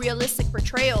more realistic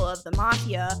portrayal of the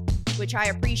mafia, which I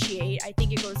appreciate. I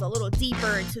think it goes a little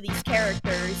deeper into these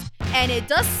characters, and it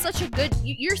does such a good.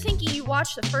 You're thinking you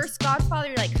watch the first Godfather,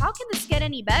 you're like, how can this get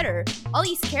any better? All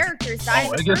these characters die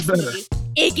in the first movie.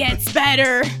 It gets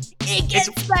better. It gets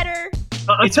better.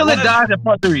 Until it dies in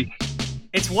part 3.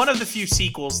 It's one of the few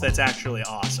sequels that's actually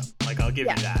awesome. Like, I'll give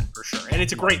you that for sure. And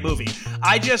it's a great movie.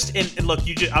 I just, and look,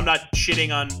 I'm not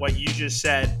shitting on what you just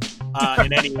said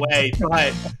in any way,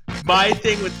 but my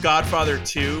thing with Godfather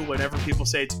 2, whenever people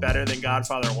say it's better than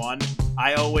Godfather 1,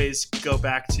 I always go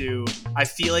back to, I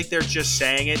feel like they're just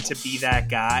saying it to be that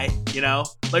guy, you know?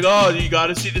 Like, oh, you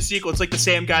gotta see the sequel. It's like the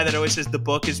same guy that always says the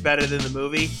book is better than the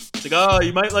movie. It's like, oh,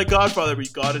 you might like Godfather, but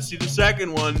you gotta see the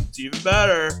second one. It's even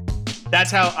better. That's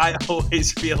how I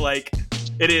always feel like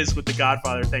it is with the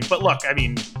Godfather thing. But look, I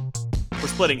mean, we're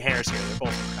splitting hairs here. They're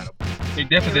both incredible. They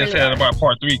definitely didn't say that about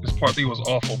part 3 because part 3 was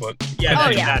awful. But yeah, oh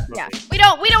yeah. We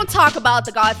don't talk about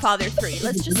The Godfather 3.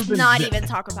 Let's just not even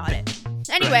talk about it.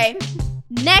 Anyway,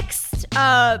 next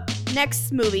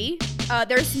movie.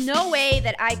 There's no way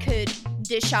that I could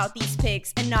dish out these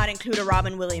picks and not include a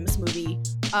Robin Williams movie.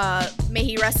 May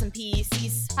he rest in peace.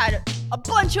 He's had a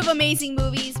bunch of amazing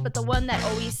movies, but the one that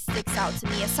always sticks out to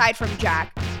me, aside from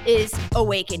Jack, is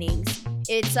Awakenings.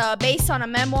 It's based on a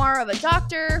memoir of a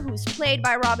doctor who's played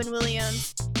by Robin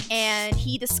Williams, and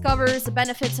he discovers the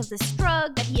benefits of this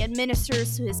drug that he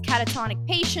administers to his catatonic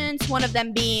patients, one of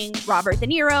them being Robert De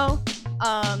Niro.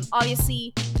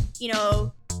 Obviously, you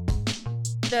know,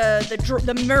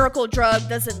 the miracle drug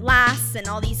doesn't last, and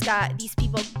all these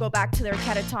people go back to their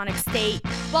catatonic state.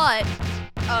 But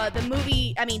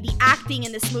the acting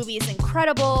in this movie is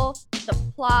incredible. The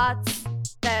plots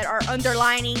that are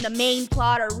underlining the main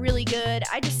plot are really good.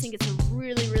 I just think it's a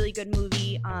really, really good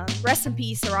movie. Rest in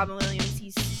peace to Robin Williams.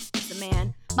 He's the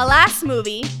man. My last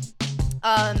movie,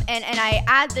 and I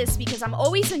add this because I'm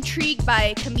always intrigued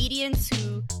by comedians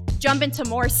who jump into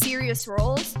more serious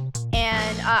roles,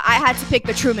 and I had to pick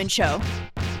The Truman Show.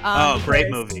 Great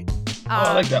movie.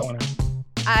 I like that one.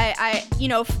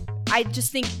 I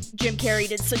just think Jim Carrey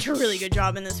did such a really good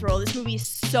job in this role. This movie is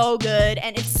so good,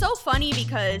 and it's so funny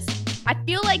because I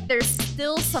feel like there's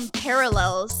still some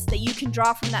parallels that you can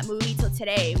draw from that movie till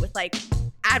today with like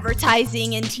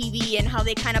advertising and TV and how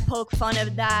they kind of poke fun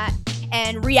of that,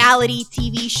 and reality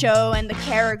TV show and the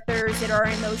characters that are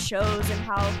in those shows, and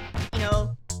how, you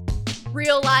know,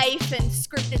 real life and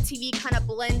scripted TV kind of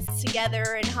blends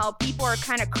together, and how people are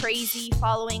kind of crazy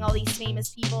following all these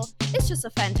famous people. It's just a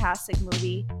fantastic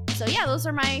movie. So yeah, those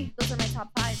are my top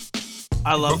 5.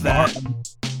 I love that.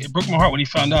 It broke my heart when he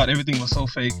found out everything was so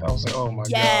fake. I was like, oh my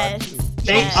god.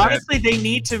 Honestly, they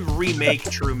need to remake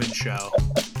Truman Show.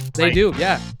 They do,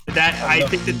 yeah. I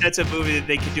think that's a movie that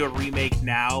they could do a remake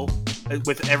now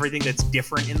with everything that's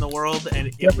different in the world,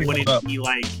 and it wouldn't be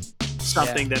like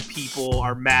something that people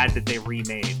are mad that they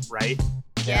remade, right?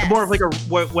 Yeah. More of like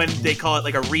when they call it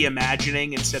like a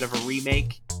reimagining instead of a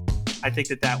remake. I think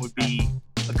that would be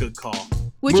a good call.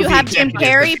 Would you have Jim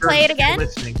Carrey play it again?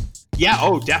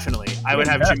 Yeah, definitely. I would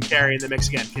have Jim Carrey in the mix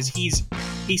again because he's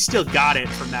still got it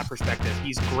from that perspective.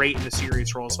 He's great in the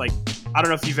serious roles. Like, I don't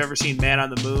know if you've ever seen Man on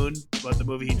the Moon, but the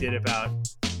movie he did about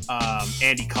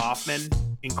Andy Kaufman,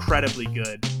 incredibly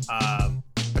good.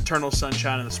 Eternal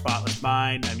Sunshine of the Spotless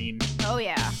Mind. I mean, oh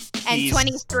yeah, and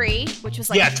 23, which was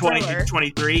like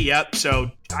 23. Yep.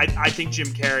 So I think Jim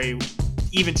Carrey,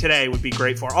 even today, would be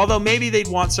great for. Although maybe they'd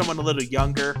want someone a little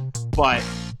younger, but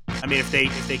I mean, if they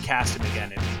cast him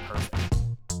again, it'd be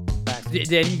perfect.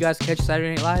 Did any of you guys catch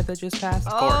Saturday Night Live that just passed?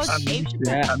 Of course. I missed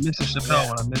the Chappelle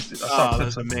one. I missed it. That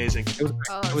was amazing.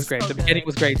 It was great. The beginning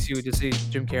was great too, to see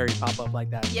Jim Carrey pop up like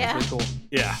that. Yeah. It was really cool.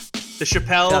 Yeah. The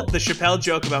Chappelle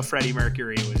joke about Freddie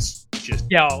Mercury was just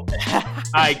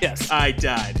I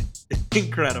died.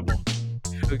 Incredible.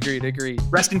 Agreed.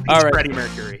 Rest in peace, Freddie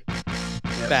Mercury.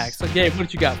 Facts. So Gabe, what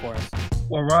did you got for us?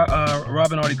 Well,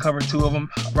 Robin already covered 2 of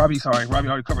them. Robbie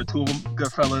already covered 2 of them.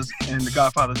 Goodfellas and The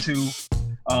Godfather 2.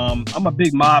 I'm a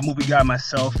big mob movie guy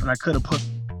myself, and I could have put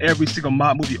every single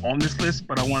mob movie on this list,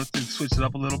 but I wanted to switch it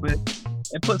up a little bit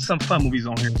and put some fun movies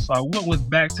on here. So I went with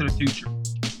Back to the Future.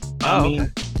 I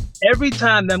mean, every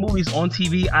time that movie's on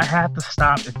TV, I have to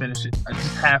stop and finish it. I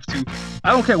just have to.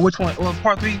 I don't care which one. Well,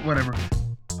 part 3, whatever.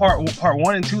 Part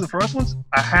 1 and 2, the first ones,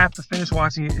 I have to finish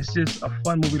watching it. It's just a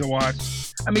fun movie to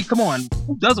watch. I mean, come on.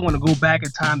 Who doesn't want to go back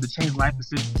in time to change life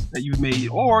decisions that you've made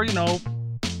or,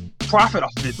 profit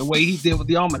off of it the way he did with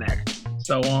the Almanac?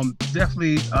 So,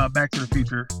 definitely Back to the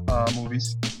Future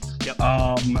movies. Yep.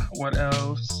 What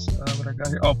else? What I got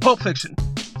here? Oh, Pulp Fiction.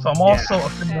 So I'm also a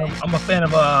fan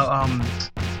of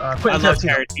Quentin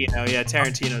Tarantino. Yeah,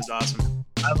 Tarantino's awesome.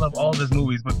 I love all of his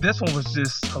movies, but this one was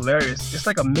just hilarious. It's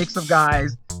like a mix of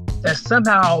guys that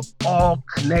somehow all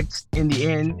connect in the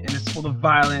end, and it's full of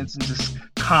violence and just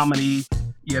comedy.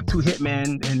 You have 2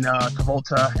 hitmen in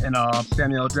Travolta and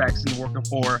Samuel L. Jackson working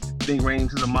for Ving Rhames,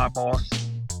 who's a mob boss,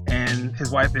 and his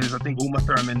wife is, I think, Uma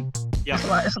Thurman. Yeah,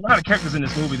 it's a lot of characters in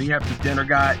this movie. Then you have the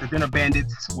dinner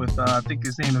bandits with I think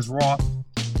his name is Roth.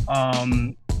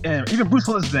 And even Bruce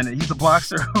Willis is in it. He's a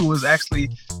boxer who was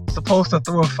actually supposed to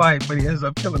throw a fight, but he ends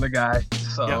up killing the guy.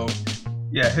 So,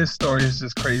 yeah, his story is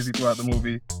just crazy throughout the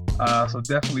movie. So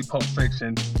definitely Pulp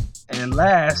Fiction. And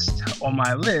last on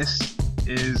my list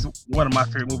is one of my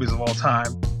favorite movies of all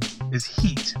time, is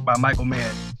Heat by Michael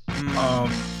Mann.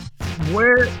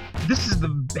 Where this is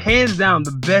hands down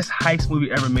the best heist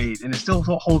movie ever made, and it still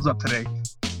holds up today.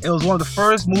 It was one of the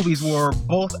first movies where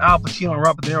both Al Pacino and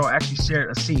Robert De Niro actually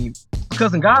shared a scene.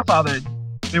 Because in Godfather,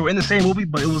 they were in the same movie,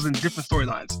 but it was in different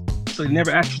storylines. So they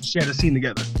never actually shared a scene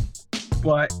together.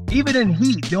 But even in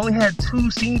Heat, they only had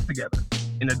 2 scenes together.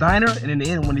 In the diner and in the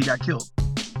end when he got killed.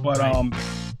 But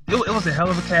it was a hell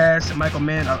of a cast. And Michael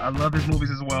Mann, I love his movies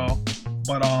as well.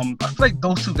 But I feel like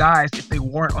those 2 guys, if they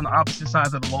weren't on the opposite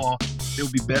sides of the law, they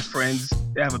would be best friends.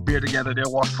 They have a beer together.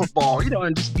 They'll watch football,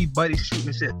 and just be buddies shooting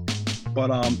and shit. But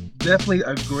definitely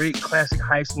a great classic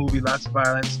heist movie. Lots of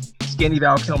violence. Skinny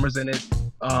Val Kilmer's in it.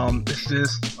 It's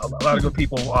just a lot of good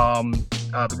people.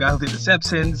 The guy who did The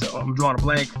Simpsons, I'm drawing a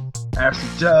blank. Ashley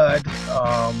Judd.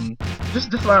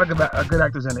 Just a lot of good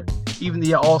actors in it. Even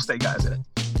the Allstate guys in it.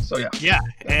 So yeah. Yeah.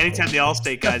 Anytime the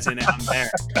Allstate guy's in it, I'm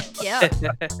there. Yeah.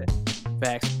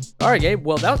 Facts. All right, Gabe.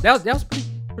 Well, that was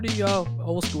pretty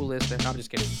old school list. Then I'm just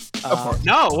kidding.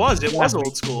 No, it was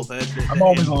old school. I'm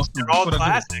always old school. They're all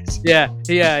classics. Yeah.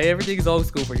 Everything's old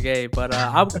school for you, Gabe. But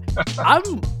I'm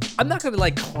not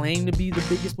gonna claim to be the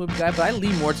biggest movie guy, but I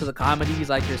lean more to the comedies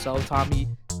like yourself, Tommy.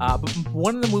 But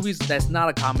one of the movies that's not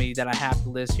a comedy that I have to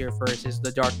list here first is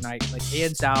The Dark Knight.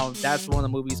 Hands down, that's one of the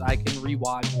movies I can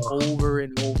rewatch over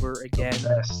and over again.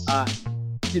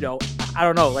 I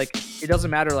don't know, it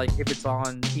doesn't matter if it's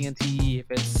on TNT, if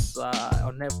it's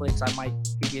on Netflix, I might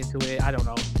get into it. I don't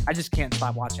know. I just can't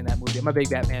stop watching that movie. I'm a big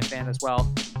Batman fan as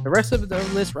well. The rest of the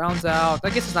list rounds out. I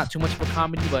guess it's not too much of a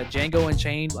comedy, but Django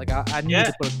Unchained, I need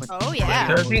to put a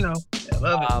Tarantino. I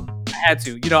love it. I had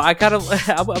to. I kind of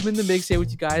I'm in the mix here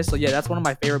with you guys. So yeah, that's one of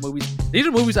my favorite movies. These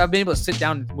are movies I've been able to sit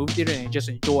down in the movie theater and just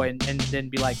enjoy and then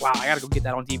be like, wow, I gotta go get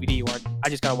that on DVD, or I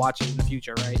just gotta watch it in the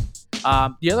future, right?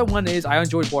 The other one is I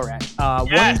enjoyed Borat.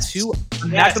 1 and 2.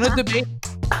 I'm not gonna debate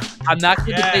 1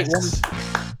 and 2.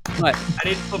 But I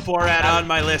didn't put Borat on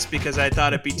my list because I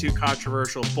thought it'd be too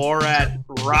controversial. Borat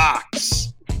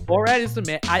rocks. Borat is the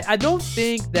man. I don't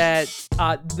think that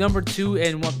number 2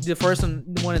 and the first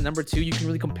one and number 2 you can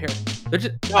really compare. They're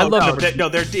just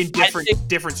they're in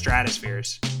different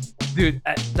stratospheres. Dude,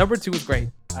 number 2 is great.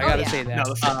 I gotta say that.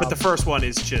 No, but the first one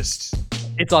is just.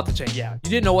 It's off the chain, yeah. You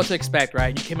didn't know what to expect,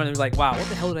 right? You came in and was like, wow, what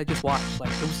the hell did I just watch?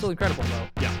 It was still incredible, though.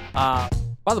 Yeah.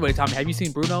 By the way, Tommy, have you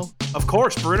seen Bruno? Of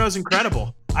course, Bruno's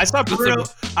incredible. I saw Bruno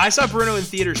in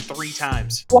theaters 3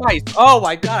 times. Twice. Oh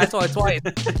my god, I saw it twice.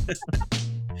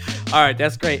 All right,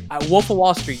 that's great. Wolf of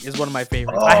Wall Street is one of my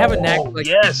favorites. I have a knack for long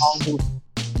movies.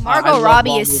 Margot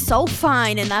Robbie is so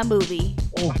fine in that movie.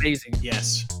 Oh, amazing.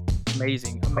 Yes.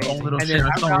 Amazing. And then I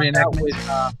round out with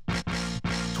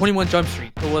 21 Jump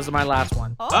Street. It was my last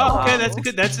one. Oh, okay, that's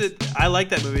good. That's it. I like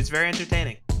that movie. It's very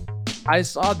entertaining. I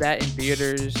saw that in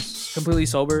theaters completely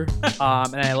sober,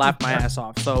 and I laughed my ass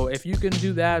off. So if you can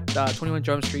do that, 21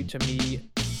 Jump Street to me,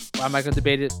 I'm not gonna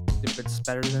debate it if it's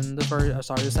better than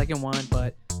the second one,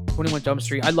 but 21 Jump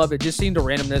Street, I love it. Just seeing the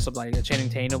randomness of Channing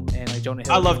Tatum and Jonah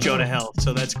Hill. I love Jonah Hill,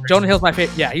 so that's great. Jonah Hill's my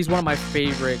favorite. Yeah, he's one of my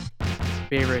favorite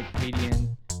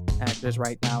comedian actors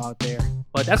right now out there.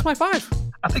 But that's my 5.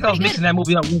 I think I was mixing that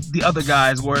movie up with the other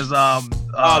guys, whereas that's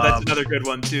another good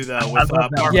one too, though, with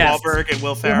Mark Wahlberg and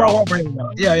Will Ferrell.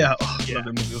 Yeah. Oh, yeah. That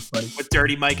movie was funny. With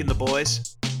Dirty Mike and the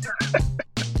Boys.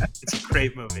 It's a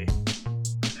great movie.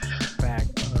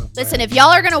 Listen, if y'all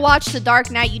are gonna watch The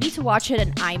Dark Knight, you need to watch it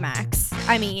in IMAX.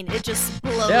 I mean, it just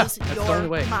blows that's the only your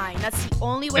way. mind. That's the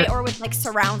only way, or with like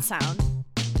surround sound.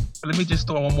 Let me just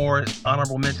throw one more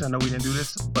honorable mention. I know we didn't do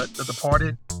this, but The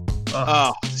Departed.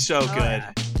 Oh, so good.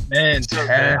 yeah. Man, So good.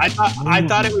 I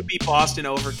thought it would be Boston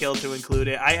overkill to include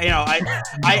it. I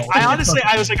honestly,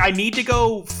 I was like, I need to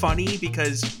go funny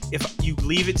because if you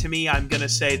leave it to me, I'm gonna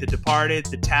say The Departed,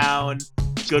 The Town,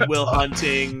 Good Will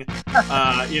Hunting.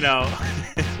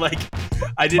 Like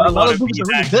I didn't want to be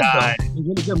that guy. They're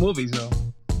really good movies, though.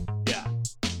 Yeah,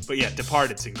 but yeah,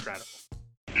 Departed's incredible.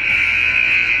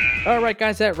 All right,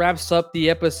 guys, that wraps up the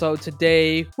episode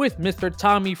today with Mr.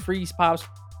 Tommy Freeze Pops.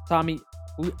 Tommy,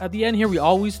 at the end here, we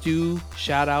always do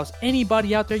shout outs.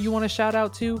 Anybody out there you want to shout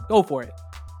out to? Go for it.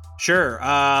 Sure.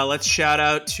 Let's shout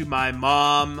out to my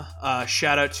mom.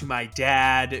 Shout out to my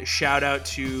dad. Shout out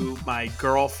to my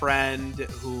girlfriend,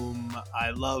 whom I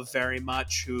love very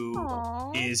much, who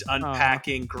Aw. is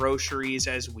unpacking groceries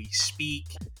as we speak.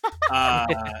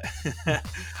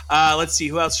 Let's see.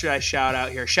 Who else should I shout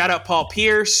out here? Shout out Paul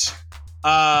Pierce.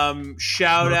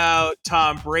 Shout out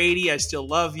Tom Brady. I still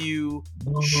love you.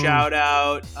 Shout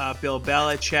out Bill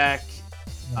Belichick.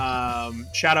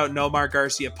 Shout out Nomar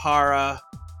Garcia-Parra.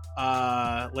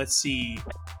 Let's see.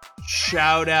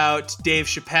 Shout out Dave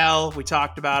Chappelle. We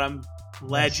talked about him.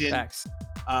 Legend. Facts.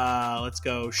 Let's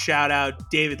go. Shout out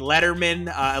David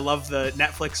Letterman. I love the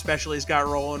Netflix special he's got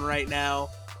rolling right now.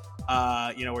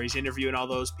 Where he's interviewing all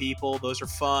those people. Those are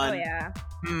fun. Oh yeah.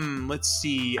 Let's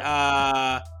see.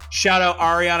 Shout out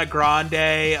Ariana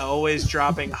Grande, always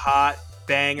dropping hot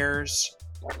bangers.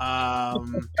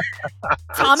 Tommy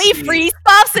see. Freeze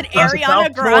Pops and That's a Ariana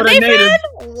South Florida Grande native.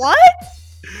 fan? What?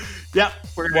 Yep,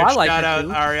 we're gonna Well, I like shout her out too.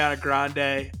 Ariana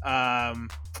Grande.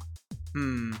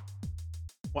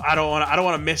 Well, I don't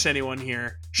want to miss anyone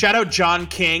here. Shout out John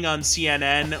King on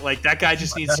CNN. Like that guy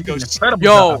just needs to go Incredible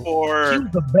Yo. job. for He's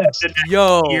the best. the next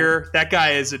Yo, year. That guy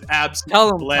is an absolute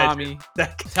tell him, legend. Tommy.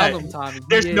 That guy, Tell him, Tommy.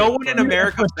 There's Yeah, no one in bro.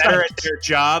 America better at their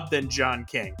job than John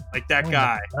King. Like that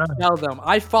guy. Tell them.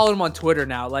 I follow him on Twitter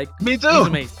now. Like, Me he's too.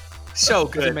 amazing. So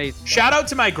He's good. amazing. Shout out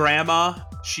to my grandma.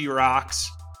 She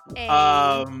rocks. Hey.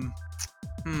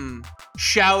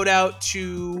 Shout out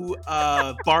to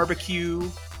barbecue.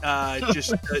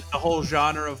 Just the whole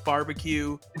genre of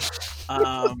barbecue.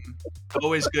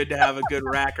 Always good to have a good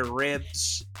rack of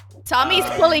ribs. Tommy's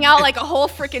pulling out like a whole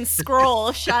freaking scroll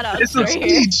of shout outs It's a right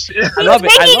here. speech. I love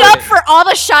it. I Making love up for all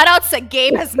the shout outs that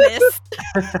Gabe has missed.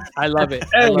 I love it.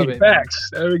 I love Hey, it. facts.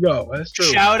 There we go. That's true.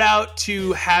 Shout out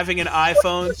to having an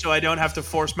iPhone so I don't have to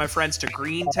force my friends to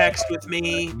green text with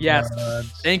me. Yes. Uh,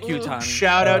 Thank you, Ooh. Tommy.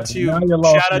 Shout out to now you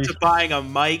lost shout out me. to buying a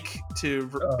mic to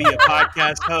be a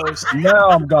podcast host. Now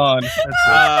I'm gone. That's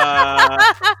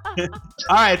it.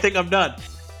 All right, I think I'm done.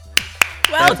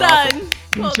 Well That's done.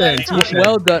 Well Touche, done, touche. Tommy.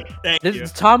 Well done. Thank This you.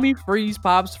 is Tommy Freeze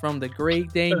Pops from the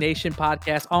Great Dane Nation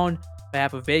podcast on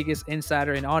behalf of Vegas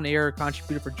Insider and on-air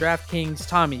contributor for DraftKings.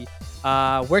 Tommy,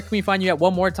 where can we find you at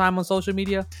one more time on social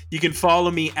media? You can follow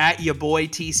me at your boy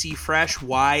TC Fresh,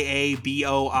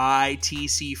 YABOI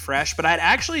TC Fresh. But I'd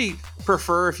actually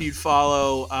prefer if you'd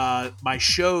follow my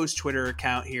show's Twitter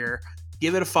account here.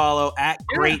 Give it a follow at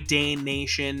Great Dane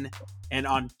Nation and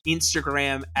on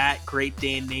Instagram at Great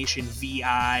Dane Nation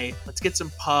VI. Let's get some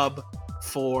pub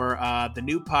for the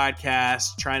new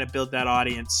podcast, trying to build that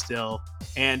audience still.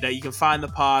 And you can find the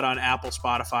pod on Apple,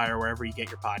 Spotify, or wherever you get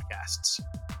your podcasts.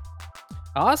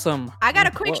 Awesome. I got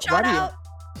a quick Well, shout why do you- out.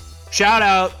 Shout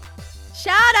out.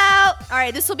 Shout out. All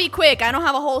right, this will be quick. I don't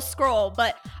have a whole scroll,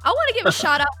 but I want to give a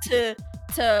shout out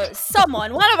to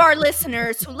someone, one of our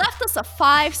listeners who left us a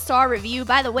 5-star review.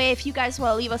 By the way, if you guys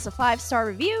want to leave us a 5-star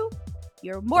review,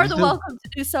 you're more Please than do. welcome to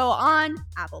do so on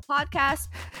Apple Podcasts.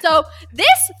 So this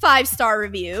 5-star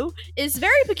review is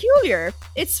very peculiar.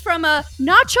 It's from a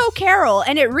Nacho Carroll,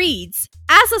 and it reads,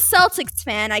 "As a Celtics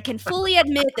fan, I can fully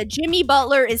admit that Jimmy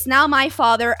Butler is now my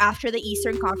father after the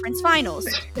Eastern Conference Finals.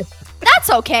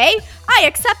 That's okay. I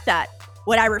accept that.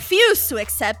 What I refuse to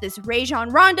accept is Rajon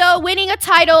Rondo winning a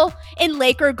title in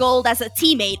Laker gold as a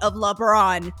teammate of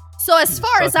LeBron. So as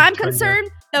far as such a I'm traitor.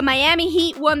 concerned, the Miami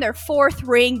Heat won their 4th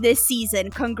ring this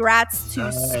season. Congrats to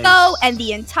Nice. Sco and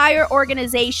the entire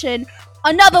organization.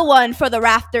 Another one for the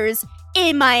Raptors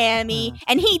in Miami.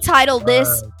 And he titled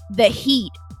this, "The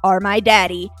Heat Are My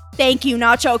Daddy." Thank you,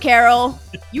 Nacho Carroll.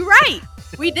 You're right.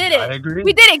 We did I it. agree.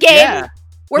 We did it, Gabe. Yeah.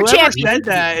 We're Whoever champions. said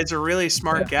that is a really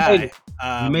smart guy.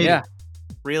 You made Yeah. it.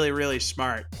 Really, really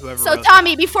smart. Whoever So wrote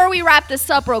Tommy, before we wrap this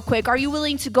up real quick, are you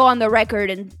willing to go on the record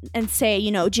and say,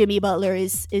 you know, Jimmy Butler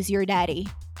is your daddy?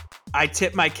 that. I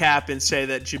tip my cap and say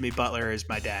that Jimmy Butler is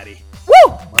my daddy.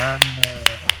 Woo! Wow.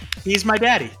 He's my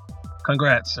daddy.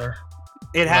 Congrats, sir.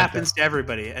 It happens to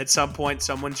everybody. At some point,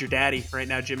 someone's your daddy. Right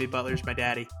now, Jimmy Butler's my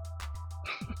daddy.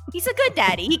 He's a good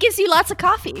daddy. He gives you lots of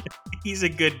coffee. He's a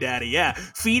good daddy, yeah.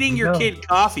 Feeding your kid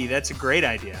coffee, that's a great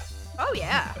idea. Oh,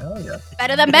 yeah. Oh, yeah.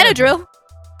 Better than Benadryl.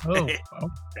 Oh,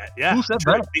 Yeah. Who said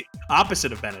true. that? The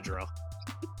opposite of Benadryl.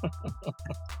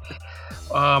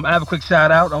 I have a quick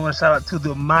shout out. I want to shout out to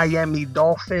the Miami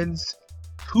Dolphins.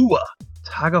 Tua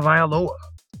Tagovailoa,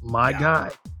 my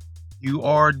guy. You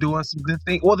are doing some good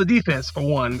things. Well, the defense, for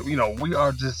one, we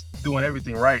are just doing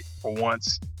everything right for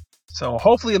once. So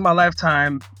hopefully in my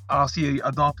lifetime, I'll see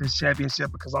a Dolphins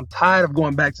championship because I'm tired of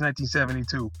going back to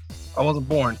 1972. I wasn't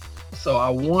born. So I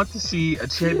want to see a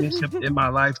championship in my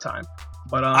lifetime.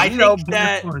 But, I think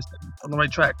that on the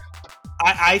right track.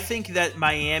 I think that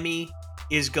Miami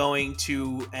is going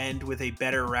to end with a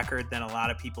better record than a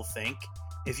lot of people think.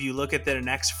 If you look at the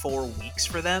next 4 weeks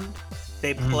for them,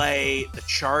 they play the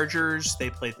Chargers, they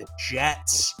play the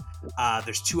Jets.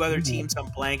 There's two other teams I'm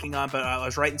blanking on, but I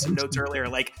was writing some notes earlier.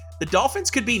 Like, the Dolphins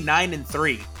could be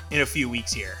 9-3 in a few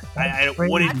weeks here. I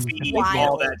wouldn't be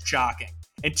all that shocking.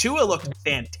 And Tua looked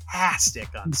fantastic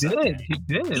on Sunday. He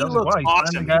did. He looked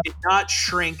awesome. He did not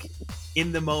shrink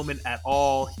in the moment at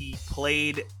all. He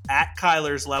played at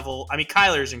Kyler's level. I mean,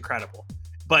 Kyler's incredible.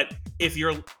 But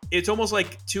it's almost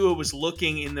like Tua was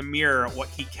looking in the mirror at what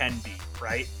he can be,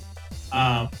 right?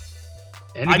 And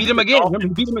he beat him again. He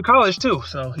beat him in college, too.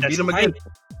 So he beat him again.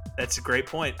 That's a great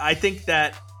point. I think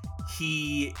that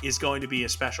he is going to be a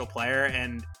special player.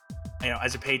 And,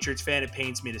 as a Patriots fan, it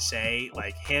pains me to say,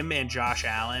 like, him and Josh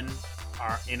Allen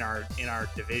are in our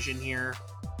division here.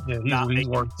 Yeah, not he's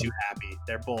making me too happy.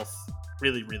 They're both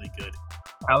really, really good.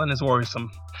 Allen is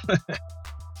worrisome.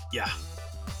 Yeah.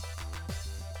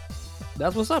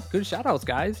 That's what's up. Good shout outs,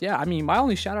 guys. Yeah, I mean, my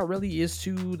only shout out really is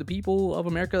to the people of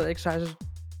America that exercise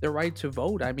their right to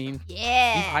vote. I mean, we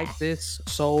hype this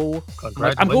so.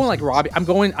 I'm going like Robbie. I'm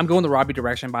going the Robbie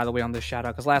direction, by the way, on this shout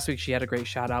out, because last week she had a great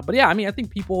shout out. But yeah, I mean, I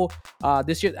think people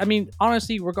this year. I mean,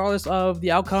 honestly, regardless of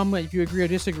the outcome, if you agree or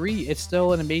disagree, it's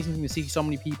still an amazing thing to see so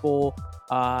many people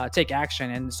take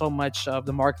action, and so much of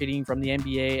the marketing from the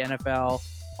NBA, NFL,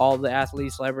 all the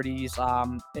athletes, celebrities,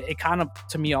 it kind of,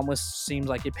 to me, almost seems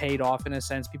like it paid off in a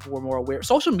sense. People were more aware.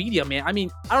 Social media, man. I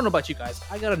mean, I don't know about you guys.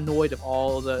 I got annoyed of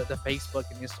all the Facebook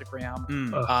and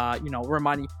Instagram,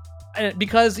 reminding,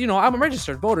 because, I'm a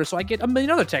registered voter, so I get a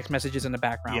million other text messages in the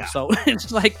background. Yeah. So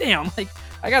it's like, damn, like,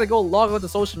 I got to go log on to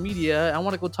social media. I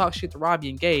want to go talk shit to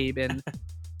Robbie and Gabe and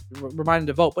remind them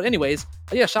to vote. But anyways,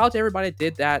 yeah, shout out to everybody that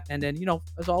did that. And then,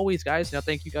 as always, guys,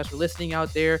 thank you guys for listening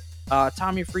out there.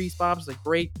 Tommy Freeze Bob's the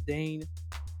Great Dane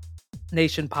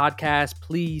Nation podcast.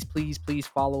 Please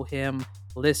follow him.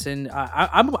 Listen,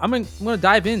 I'm gonna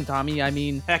dive in, Tommy. I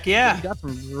mean, heck yeah, you got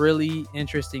some really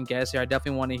interesting guests here. I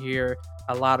definitely want to hear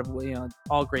a lot of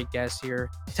all great guests here.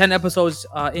 10 episodes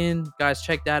in, guys,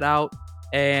 check that out.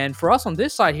 And for us on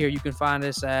this side here, you can find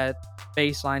us at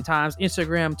Baseline Times,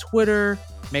 Instagram, Twitter.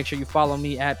 Make sure you follow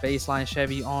me at Baseline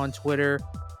Chevy on Twitter.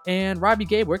 And Robbie,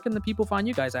 Gabe, where can the people find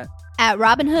you guys at? At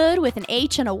Robin Hood with an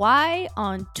H and a Y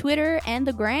on Twitter and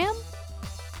the Gram.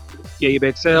 Gabe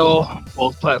XL,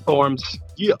 both platforms.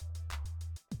 Yeah.